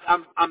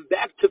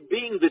back to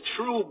being the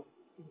true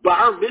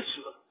bar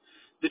mitzvah,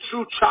 the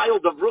true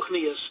child of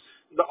ruchnius,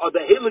 the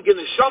heilige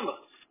neshama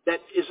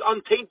that is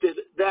untainted,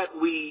 that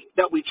we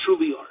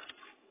truly are.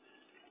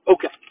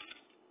 Okay.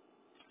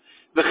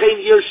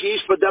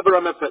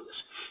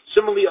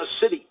 Similarly, a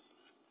city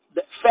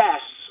that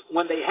fasts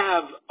when they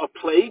have a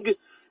plague,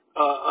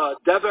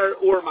 dever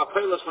or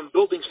mapelas, when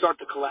buildings start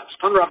to collapse.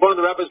 Tan Rabban,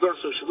 the rabbis learn,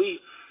 so should we,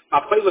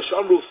 mapelas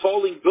amru,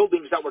 falling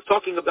buildings that we're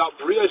talking about,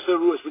 briyas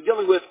veruas. We're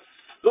dealing with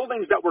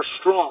buildings that were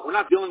strong. We're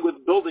not dealing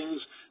with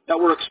buildings that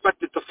were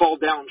expected to fall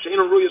down.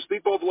 She'ena ruyas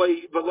people,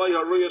 v'loy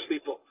haruyas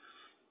people.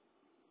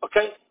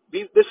 Okay?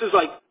 This is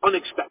like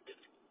unexpected.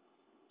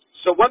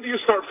 So when do you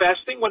start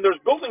fasting? When there's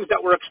buildings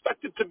that were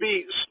expected to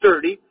be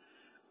sturdy,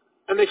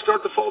 and they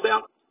start to fall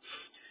down.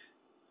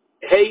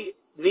 Hey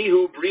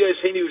Nihu Brias,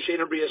 Hey Nihu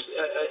Shena Brias,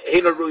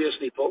 Hena Ruyas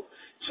Nipo.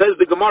 Says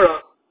the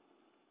Gemara,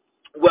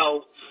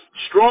 well,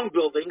 strong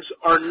buildings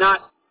are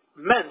not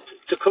meant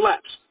to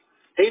collapse.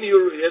 Hey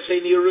Nihu Ruyas, Hey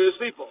Nihu Ruyas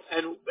Nipo.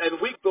 And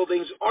weak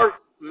buildings are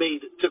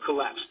made to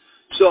collapse.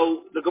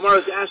 So the Gemara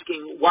is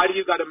asking, why do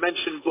you got to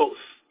mention both,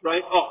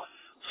 right? Oh,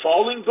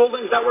 falling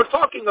buildings that we're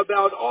talking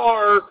about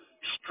are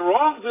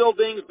strong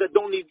buildings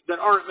that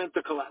aren't meant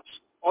to collapse.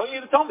 All you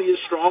need to tell me is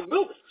strong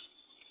buildings.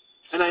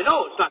 And I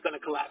know it's not going to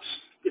collapse.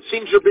 It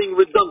seems you're being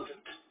redundant.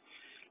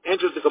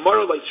 Answers the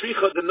Gemara like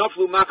Tricha de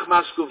Naflu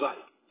Machmas Kuvai.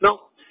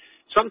 No.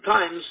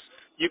 Sometimes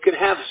you can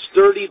have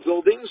sturdy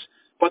buildings,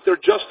 but they're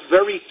just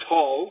very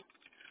tall.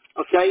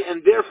 Okay,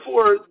 and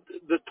therefore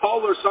the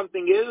taller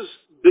something is,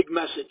 big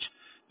message.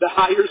 The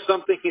higher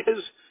something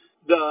is,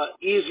 the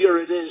easier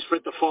it is for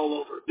it to fall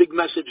over. Big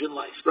message in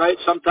life, right?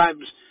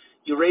 Sometimes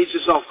you raise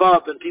yourself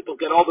up and people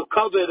get all the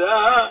covet.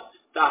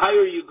 The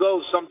higher you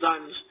go,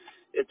 sometimes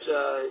it's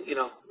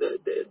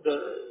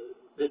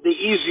the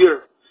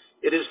easier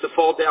it is to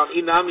fall down.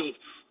 Inami,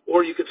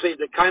 or you could say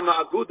the kaima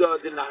aguda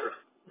dinara.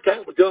 Okay,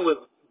 we're dealing with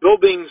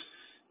buildings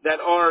that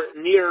are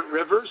near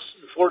rivers.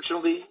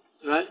 Unfortunately,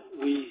 right,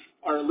 we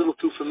are a little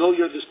too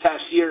familiar this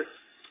past year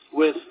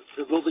with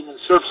the building in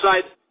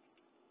Surfside.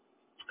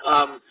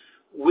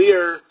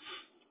 Where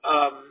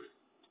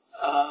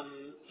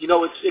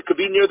it could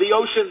be near the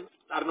ocean.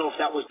 I don't know if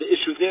that was the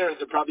issue there.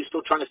 They're probably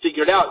still trying to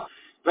figure it out.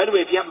 But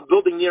anyway, if you have a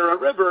building near a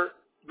river,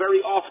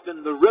 very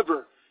often the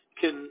river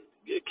can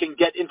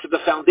get into the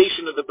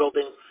foundation of the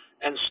building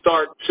and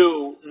start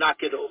to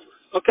knock it over.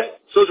 Okay,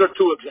 so those are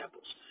two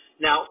examples.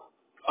 Now,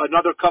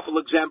 another couple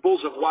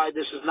examples of why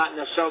this is not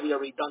necessarily a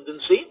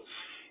redundancy.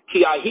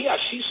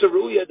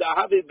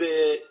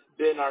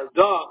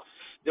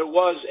 There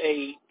was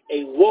a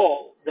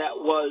wall that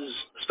was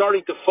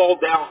starting to fall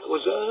down. It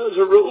was a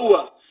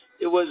ru'ua.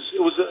 It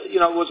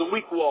was a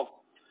weak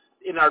wall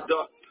in our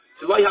dog.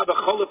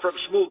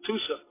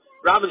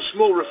 Rav and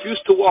Shmuel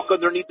refused to walk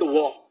underneath the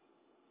wall.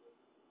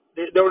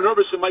 They were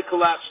nervous it might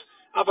collapse.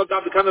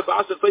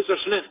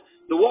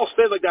 The wall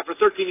stayed like that for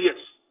 13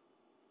 years.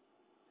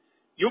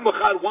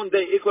 One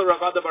day, Ikla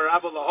Ravada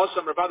Barava,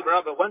 Lahosam Ravada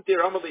Barava went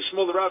there, Amalei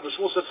Shmuel Rav,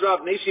 Shmuel said,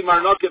 Rav, Nesi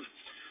Marnokiv,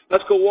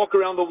 let's go walk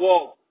around the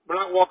wall. We're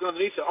not walking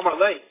underneath it. Amar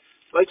Lei.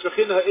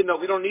 No,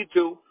 we don't need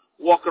to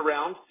walk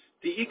around.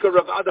 The Ika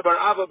Ravada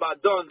Barava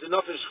Badon, the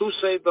Nafesh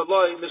Husay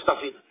Beloi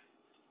Mistafina.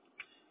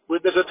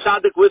 There's a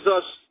tzaddik with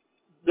us,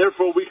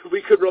 therefore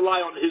we could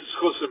rely on his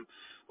chusim,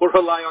 or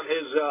rely on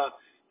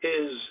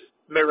his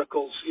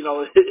miracles.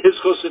 His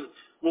chusim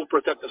will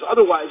protect us.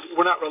 Otherwise,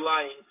 we're not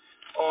relying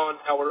on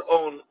our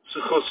own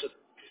chusim.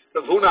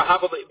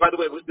 By the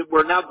way,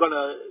 we're now going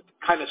to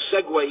kind of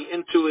segue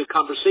into a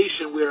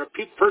conversation where a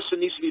person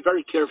needs to be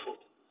very careful.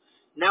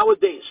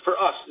 Nowadays, for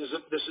us,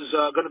 this is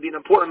going to be an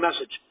important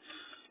message.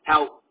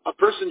 How a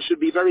person should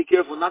be very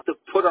careful not to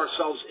put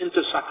ourselves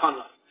into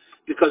sakana,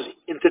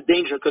 into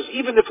danger. Because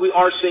even if we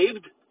are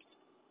saved,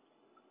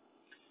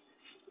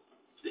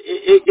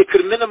 it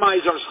could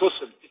minimize our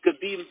chusim. It could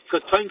be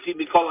katainti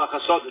mikol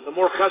hachasad. The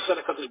more chesed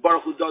HaKadosh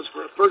Baruch Hu does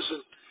for a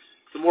person,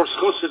 the more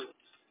chusim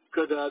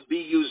could be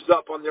used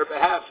up on their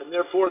behalf, and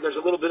therefore there's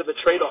a little bit of a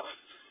trade-off.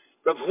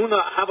 Rav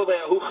Huna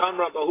Havaleahu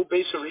Chamra Bahu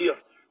Beisariya.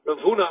 Rav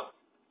Huna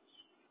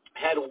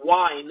had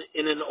wine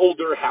in an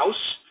older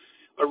house,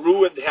 a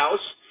ruined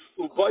house,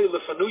 Uboy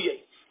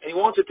Lefanuye, and he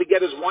wanted to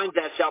get his wine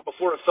vats out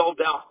before it fell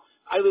down.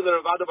 He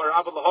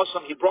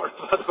brought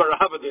Ravada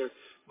Barava there,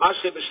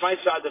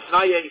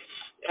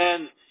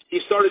 and he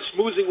started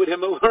schmoozing with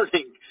him and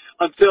learning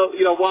until,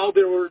 while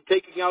they were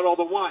taking out all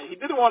the wine. He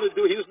didn't want to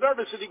do it. He was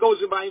nervous if he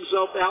goes in by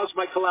himself, the house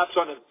might collapse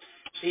on him.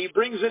 So he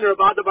brings in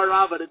Ravada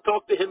Barava to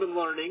talk to him and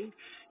learning,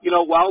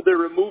 while they're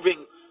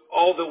removing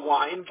all the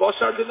wine.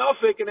 Basar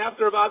Denofik, and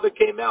after Ravada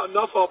came out,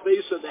 Nafal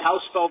Besa, the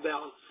house fell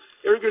down.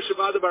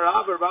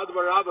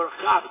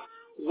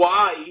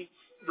 Why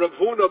Rav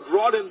Huna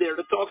brought him there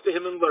to talk to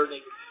him and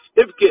learning?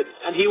 Ivkid,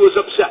 and he was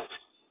upset.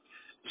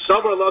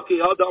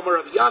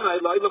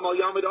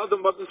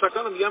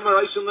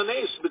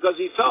 Because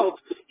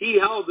he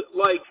held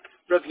like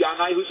Rav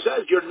Yanai, who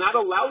says you're not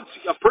allowed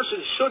to, a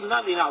person should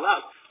not be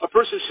allowed. A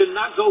person should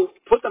not go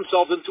put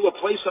themselves into a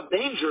place of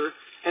danger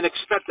and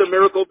expect a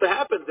miracle to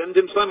happen. Then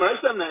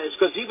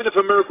because even if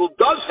a miracle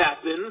does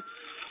happen,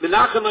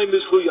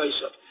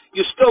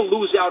 you still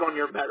lose out on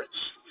your merits.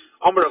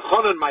 Amar of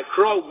Chanan, my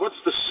crow, what's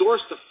the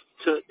source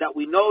that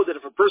we know that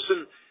if a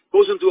person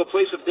goes into a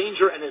place of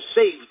danger and is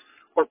saved,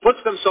 or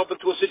puts themselves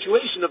into a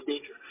situation of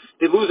danger,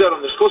 they lose out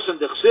on the Shkosim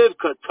Dechsev,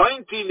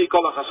 Katainti,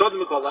 Mikol HaChasad,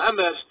 Mikol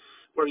HaEmes,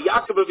 where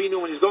Yaakov Avinu,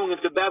 when he's going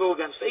into battle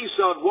against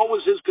Esav, what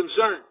was his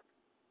concern?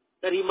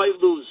 That he might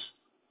lose.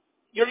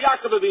 You're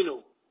Yaakov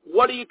Avinu.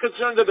 What are you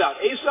concerned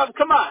about? Esav,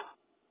 come on.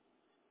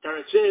 There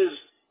it is,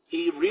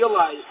 he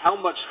realized how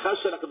much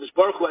chesed HaKadosh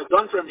Baruch Hu had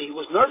done for him. He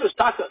was nervous,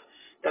 Taka,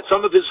 that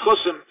some of his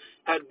chosim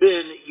had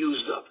been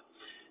used up.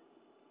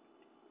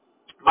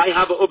 Might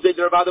have an update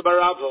there about the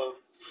Barava.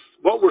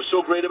 What were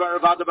so great about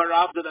Ravada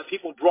Barava that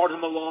people brought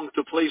him along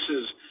to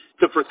places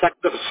to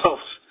protect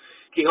themselves.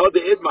 Kihod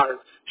Idmar,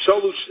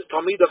 Sholush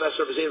Talmida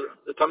Master of Zera.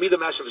 The Talmida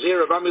Master of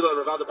Zera, Ramila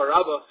Ravada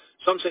Baraba,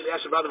 some say they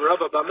asked Ravada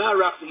Baraba, Bama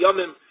Raf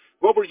Yamim,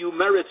 what were you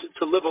merit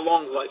to live a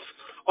long life?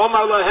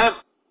 Omar Lahem,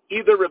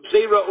 either Reb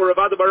Zera or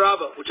Ravada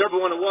Baraba, whichever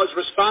one it was,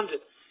 responded.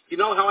 You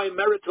know how I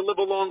merit to live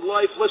a long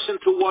life? Listen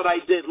to what I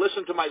did.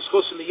 Listen to my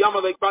schus in the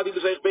Yamalek Badi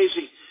B'Zeich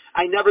Besi.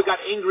 I never got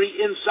angry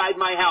inside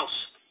my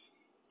house.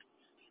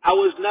 I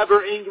was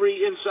never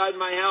angry inside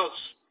my house.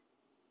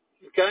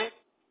 Okay?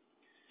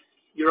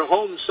 Your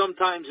home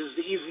sometimes is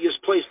the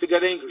easiest place to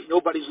get angry.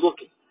 Nobody's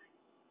looking.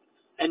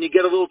 And you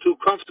get a little too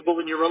comfortable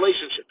in your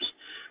relationships.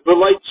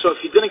 So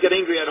if you didn't get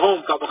angry at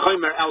home,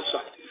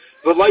 outside.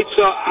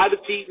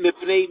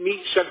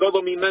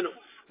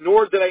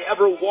 Nor did I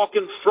ever walk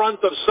in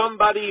front of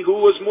somebody who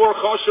was more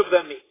choshev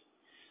than me.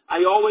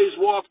 I always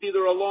walked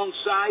either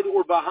alongside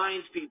or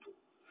behind people.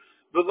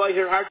 I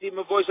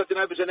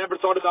never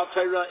thought about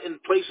Torah in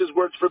places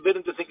where it's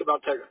forbidden to think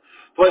about Torah.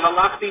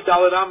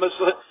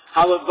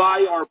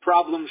 Halavai, our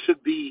problem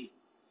should be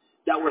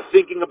that we're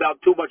thinking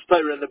about too much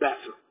Torah in the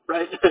bathroom,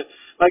 right?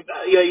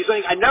 He's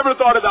saying, I never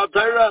thought about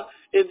Torah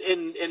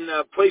in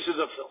places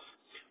of filth.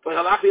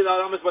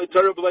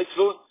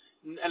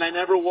 And I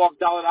never walked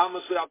Dalet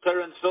Amos without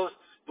Torah and Tefillin.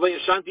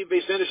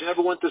 I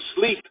never went to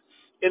sleep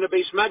in a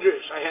base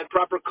medrash. I had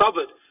proper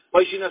covet.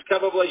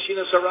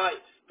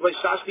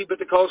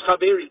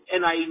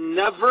 And I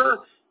never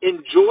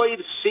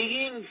enjoyed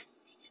seeing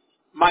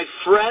my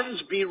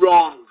friends be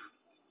wrong.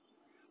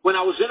 When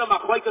I was in a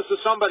machlekes to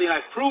somebody and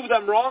I proved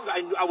them wrong,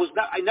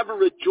 I never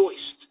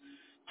rejoiced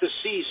to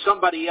see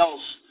somebody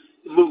else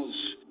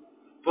lose.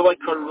 But like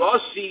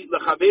Karasi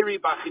lechaveri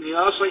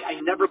b'chinyasai, I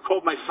never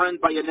called my friend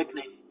by a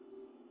nickname.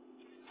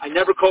 I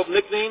never called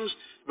nicknames.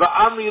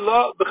 Va'amri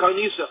la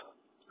b'chanisa.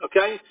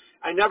 Okay?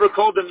 I never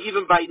called them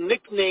even by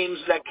nicknames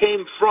that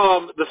came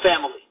from the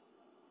family.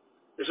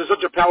 This is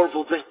such a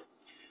powerful thing.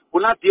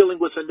 We're not dealing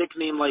with a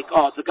nickname like,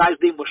 the guy's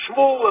name was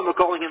Shmuel and we're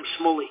calling him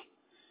Shmuley.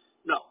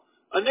 No.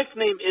 A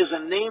nickname is a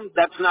name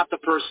that's not the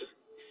person.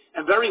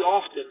 And very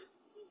often,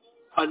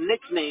 a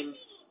nickname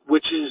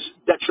which is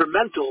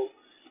detrimental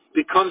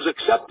becomes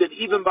accepted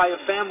even by a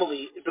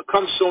family. It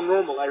becomes so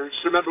normal. I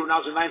just remember when I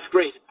was in ninth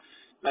grade,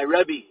 my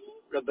Rebbe,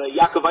 Rabbi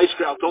Yaakov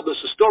Eiskrau, told us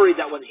a story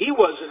that when he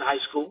was in high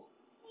school,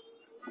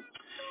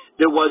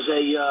 there was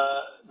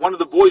one of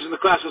the boys in the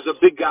class was a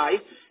big guy,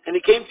 and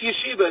he came to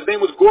yeshiva. His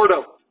name was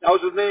Gordo. That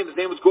was his name. His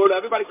name was Gordo.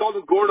 Everybody called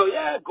him Gordo.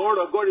 Yeah,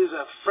 Gordo. Gordo is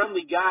a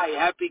friendly guy,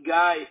 happy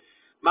guy,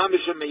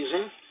 mamish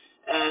amazing.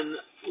 And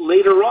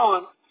later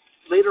on,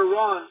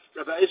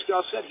 Rabbi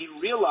Eiskrau said he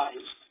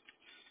realized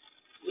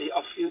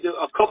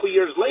a couple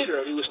years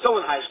later, he was still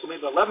in high school,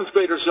 maybe 11th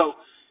grade or so,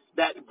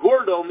 that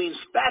Gordo means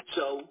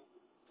fatso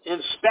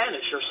in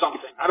Spanish or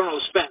something. I don't know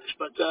Spanish,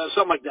 but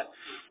something like that.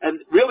 And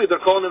really, they're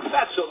calling him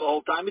fatso the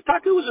whole time.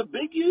 Itaka was a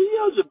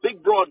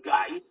big, broad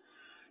guy,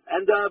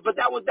 and but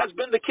that's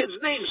been the kid's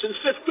name since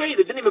 5th grade.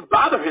 It didn't even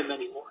bother him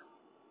anymore,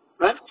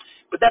 right?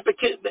 But that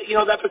became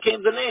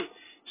the name.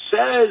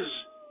 Says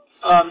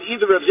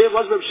either Rav Zev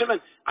or Rav Shimon,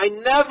 I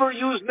never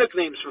use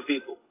nicknames for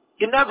people.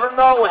 You never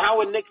know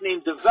how a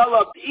nickname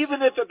developed,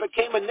 even if it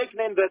became a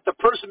nickname that the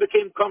person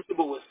became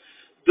comfortable with.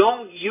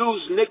 Don't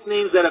use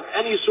nicknames that have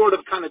any sort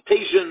of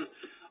connotation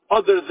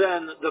other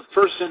than the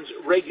person's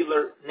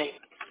regular name.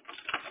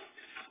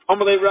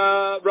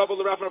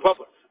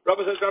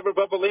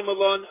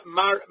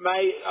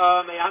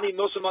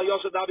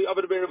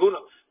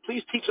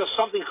 Please teach us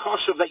something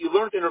chashuv that you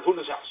learned in Rav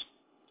Huna's house.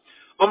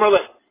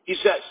 He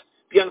says,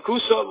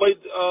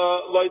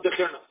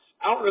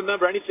 I don't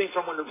remember anything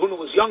from when Rav Huna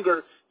was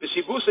younger. I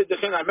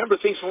remember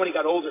things from when he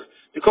got older.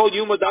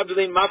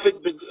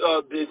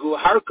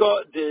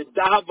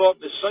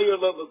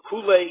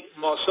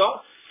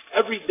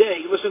 Every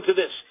day, listen to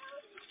this.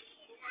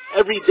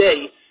 Every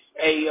day,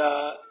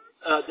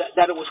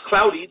 that it was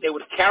cloudy, they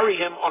would carry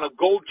him on a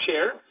gold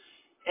chair,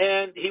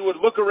 and he would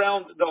look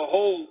around the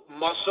whole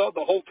masa,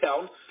 the whole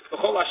town, the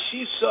whole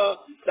ashisa,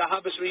 the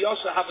habes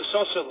riyasa,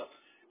 habesosela,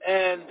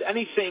 and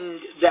anything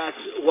that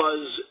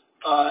was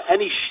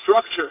any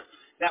structure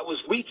that was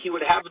weak, he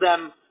would have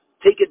them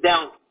take it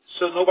down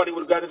so nobody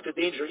would have got into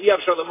danger. And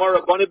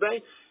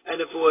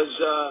if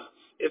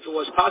it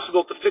was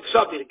possible to fix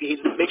up,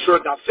 he'd make sure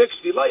it got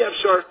fixed.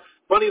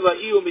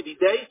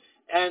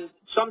 And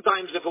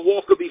sometimes if a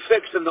wall could be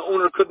fixed and the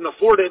owner couldn't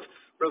afford it,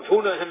 Rav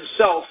Huna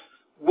himself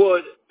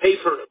would pay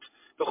for it.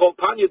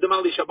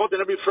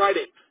 And every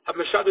Friday,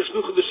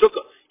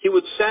 he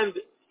would send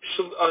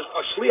a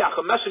shliach,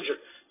 a messenger,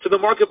 to the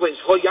marketplace.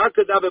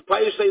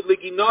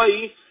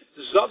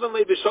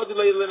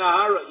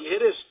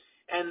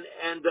 And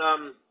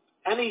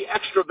any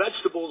extra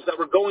vegetables that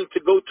were going to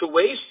go to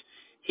waste,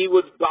 he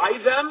would buy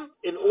them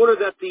in order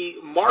that the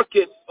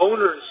market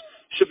owners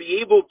should be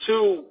able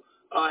to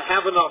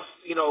have enough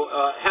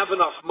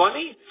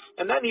money,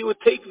 and then he would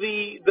take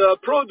the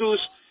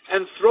produce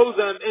and throw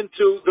them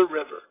into the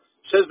river.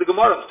 Says the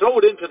Gemara, throw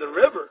it into the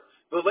river.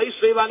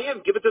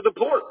 Give it to the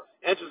poor.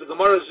 Answers the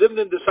Gemara,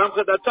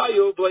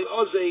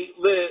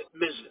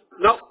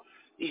 no.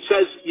 He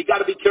says, you got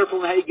to be careful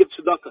in how you give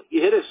tzedakah.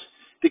 You hit us.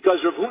 Because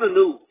because Rav Huna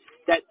knew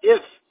that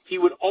if he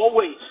would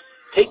always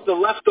take the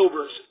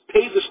leftovers,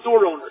 pay the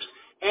store owners,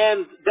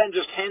 and then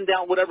just hand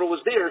out whatever was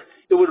there,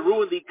 it would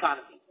ruin the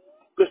economy.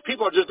 Because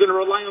people are just going to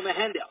rely on the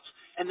handouts.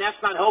 And that's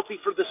not healthy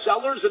for the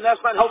sellers, and that's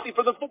not healthy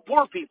for the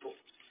poor people.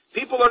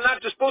 People are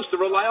not just supposed to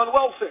rely on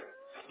welfare.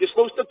 You're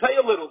supposed to pay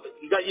a little bit.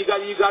 You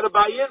got to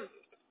buy in.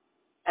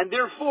 And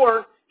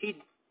therefore,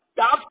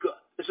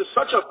 this is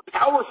such a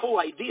powerful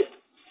idea.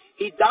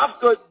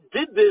 Davka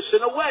did this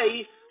in a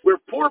way where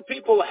poor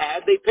people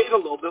they paid a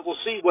little bit, we'll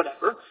see,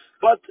 whatever,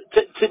 but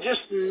to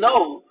just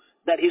know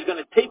that he's going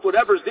to take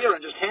whatever's there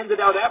and just hand it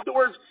out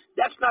afterwards,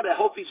 that's not a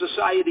healthy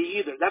society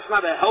either. That's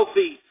not a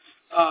healthy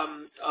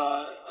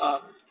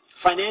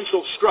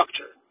financial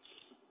structure.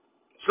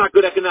 It's not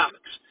good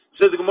economics.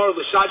 Says the Gemara,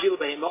 l'shaji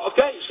l'behema.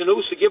 Okay, so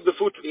no, to give the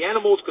food to the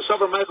animals,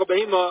 kasavar meichel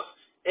behema,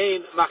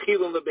 ein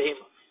machilun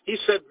l'behema. He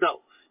said no.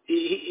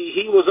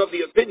 He was of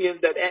the opinion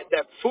that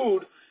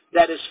food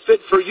that is fit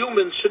for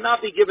humans should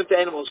not be given to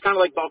animals, kind of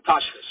like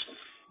baltashvis.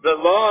 The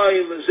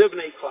loy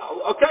l'zivnei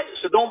klal. Okay,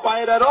 so don't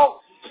buy it at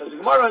all. Says the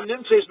Gemara,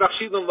 nimtzeis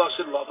machilun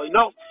lasid lavai.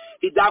 No,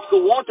 he Davka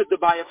wanted to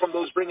buy it from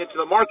those bring it to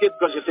the market,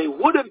 because if they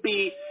wouldn't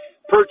be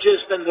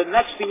purchased, then the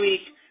next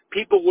week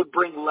people would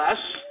bring less,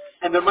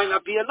 and there might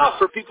not be enough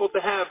for people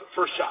to have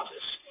for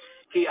Shabbos.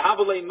 Ki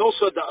havalei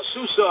nosa da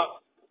asusa,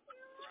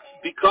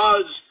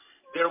 because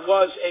there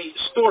was a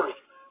story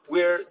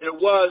where there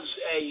was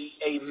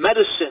a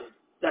medicine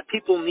that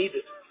people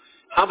needed.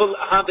 Have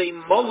a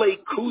mole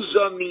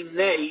kuza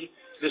mine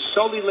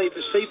v'solile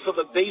v'seifa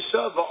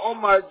v'beisa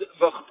v'omar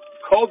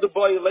v'kol the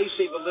boy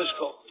leisei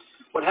v'lishkol.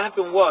 What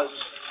happened was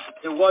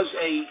there was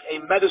a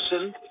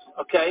medicine,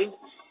 okay,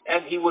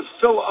 and he would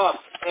fill up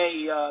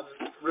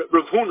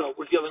Rav Huna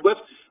we're dealing with,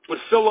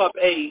 would fill up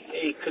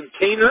a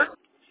container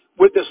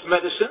with this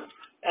medicine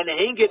and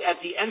hang it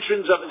at the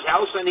entrance of his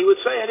house, and he would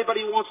say,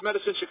 anybody who wants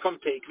medicine should come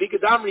take.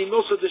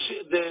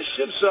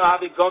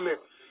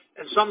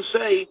 And some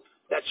say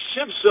that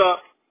Shivsa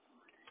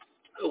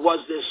was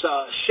this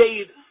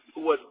shade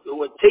who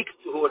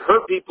would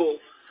hurt people.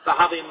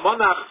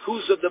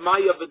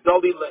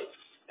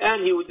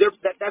 And he would,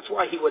 that's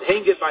why he would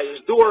hang it by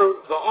his door.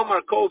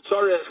 Omar called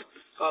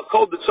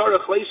the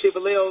tzarech leisei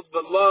v'leo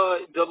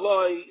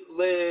v'loi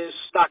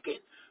lestakin.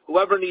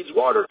 Whoever needs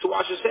water to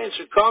wash his hands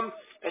should come,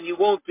 and you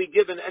won't be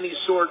given any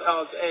sort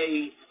of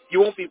you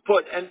won't be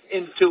put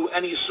into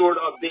any sort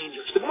of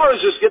danger. So the Gemara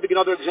is just giving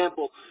another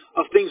example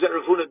of things that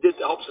Rav Huna did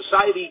to help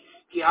society.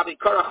 He had a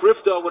karach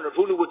rifta when Rav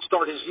Huna would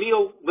start his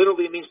meal.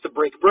 Literally, it means to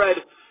break bread.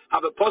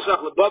 Have a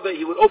posach lebave.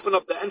 He would open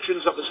up the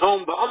entrance of his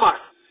home. Ba'omar,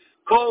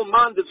 kol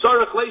man de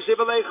tzarech leisei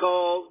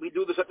v'leichol. We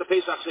do this at the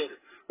Pesach Seder.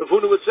 Rav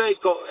Huna would say,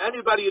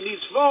 anybody who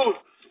needs food,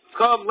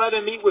 come, let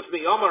him eat with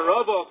me. Omar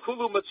Rava,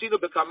 kulu matzina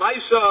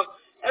bekamaisa.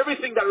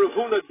 Everything that Rav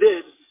Huna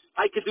did,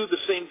 I could do the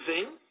same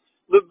thing.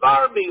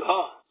 Levar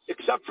miha,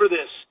 except for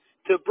this,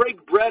 to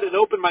break bread and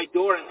open my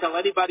door and tell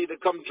anybody to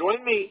come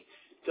join me.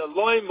 To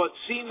loy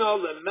matzina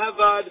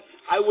lemevad,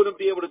 I wouldn't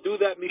be able to do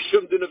that.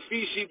 Mishum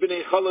denafishi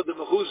b'nei chala de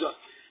mechuza,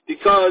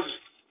 because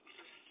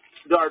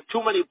there are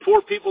too many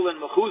poor people in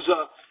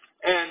Mechuza,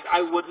 and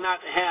I would not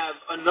have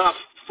enough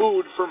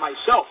food for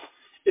myself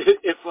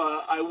if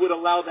I would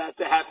allow that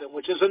to happen,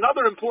 which is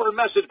another important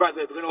message, by the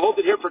way. We're going to hold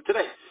it here for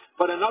today.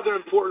 But another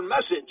important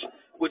message,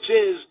 which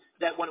is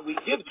that when we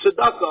give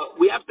tzedakah,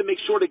 we have to make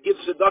sure to give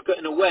tzedakah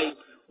in a way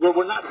where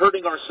we're not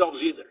hurting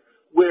ourselves either,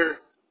 where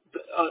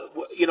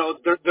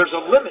there's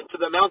a limit to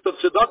the amount of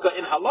tzedakah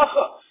in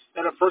halacha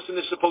that a person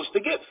is supposed to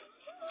give,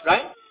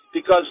 right?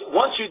 Because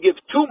once you give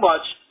too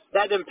much,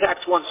 that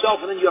impacts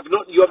oneself, and then you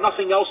have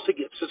nothing else to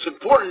give. So it's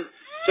important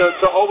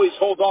to always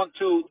hold on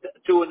to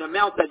an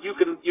amount that you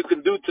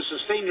can do to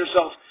sustain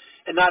yourself,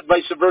 and not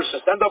vice versa.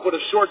 To end up with a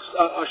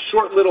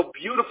short little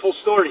beautiful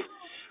story.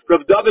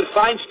 Rav David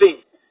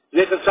Feinstein,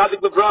 Zecher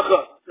Tzadik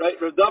B'Bracha, right?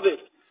 Rav David,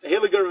 the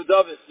Heiliger Rav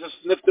David, just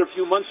nifter a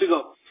few months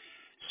ago.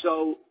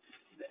 So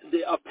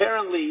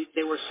apparently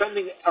they were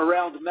sending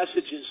around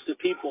messages to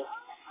people,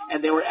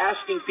 and they were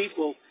asking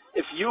people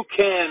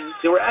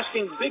they were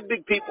asking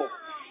big people,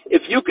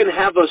 if you can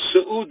have a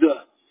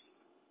Seudah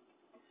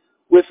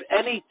with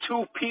any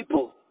two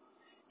people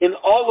in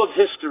all of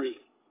history,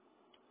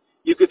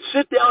 you could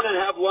sit down and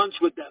have lunch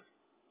with them.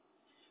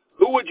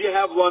 Who would you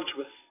have lunch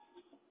with?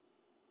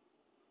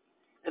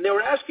 And they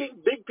were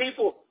asking big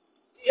people,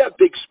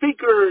 big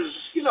speakers,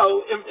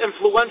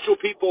 influential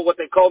people, what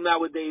they call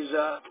nowadays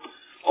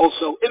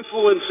also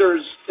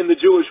influencers in the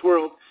Jewish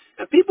world.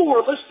 And people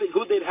were listing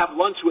who they'd have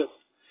lunch with.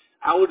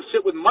 I would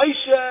sit with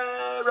Moshe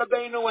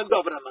Rabbeinu and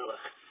David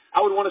HaMelech.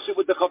 I would want to sit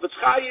with the Chafetz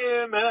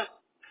Chaim.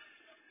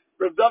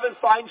 Rav David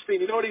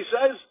Feinstein, you know what he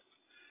says?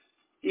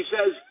 He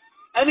says,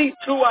 any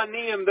two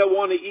aniyim that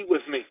want to eat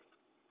with me.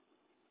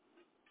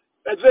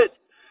 That's it.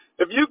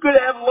 If you could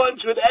have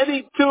lunch with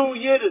any two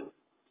yidden,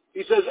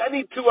 he says,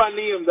 any two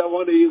aniyim that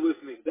want to eat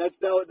with me. That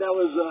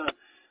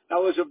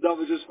was Rav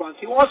David's response.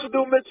 He wants to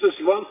do mitzvahs.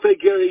 He wants to take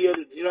care of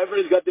yidden.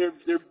 Everybody's got their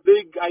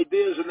big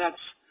ideas, and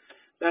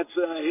that's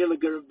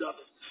Heiliger Rav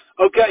David.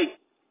 Okay,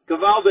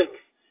 Gavaldik.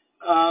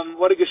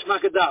 What a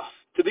Geschmack Adaf.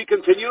 To be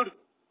continued.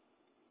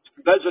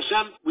 Bez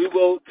Hashem, we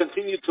will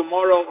continue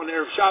tomorrow on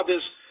Erev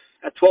Shabbos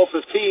at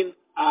 12:15.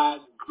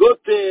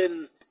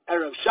 Guten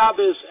Erev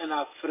Shabbos and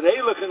a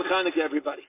Freilichen Chanukah, everybody.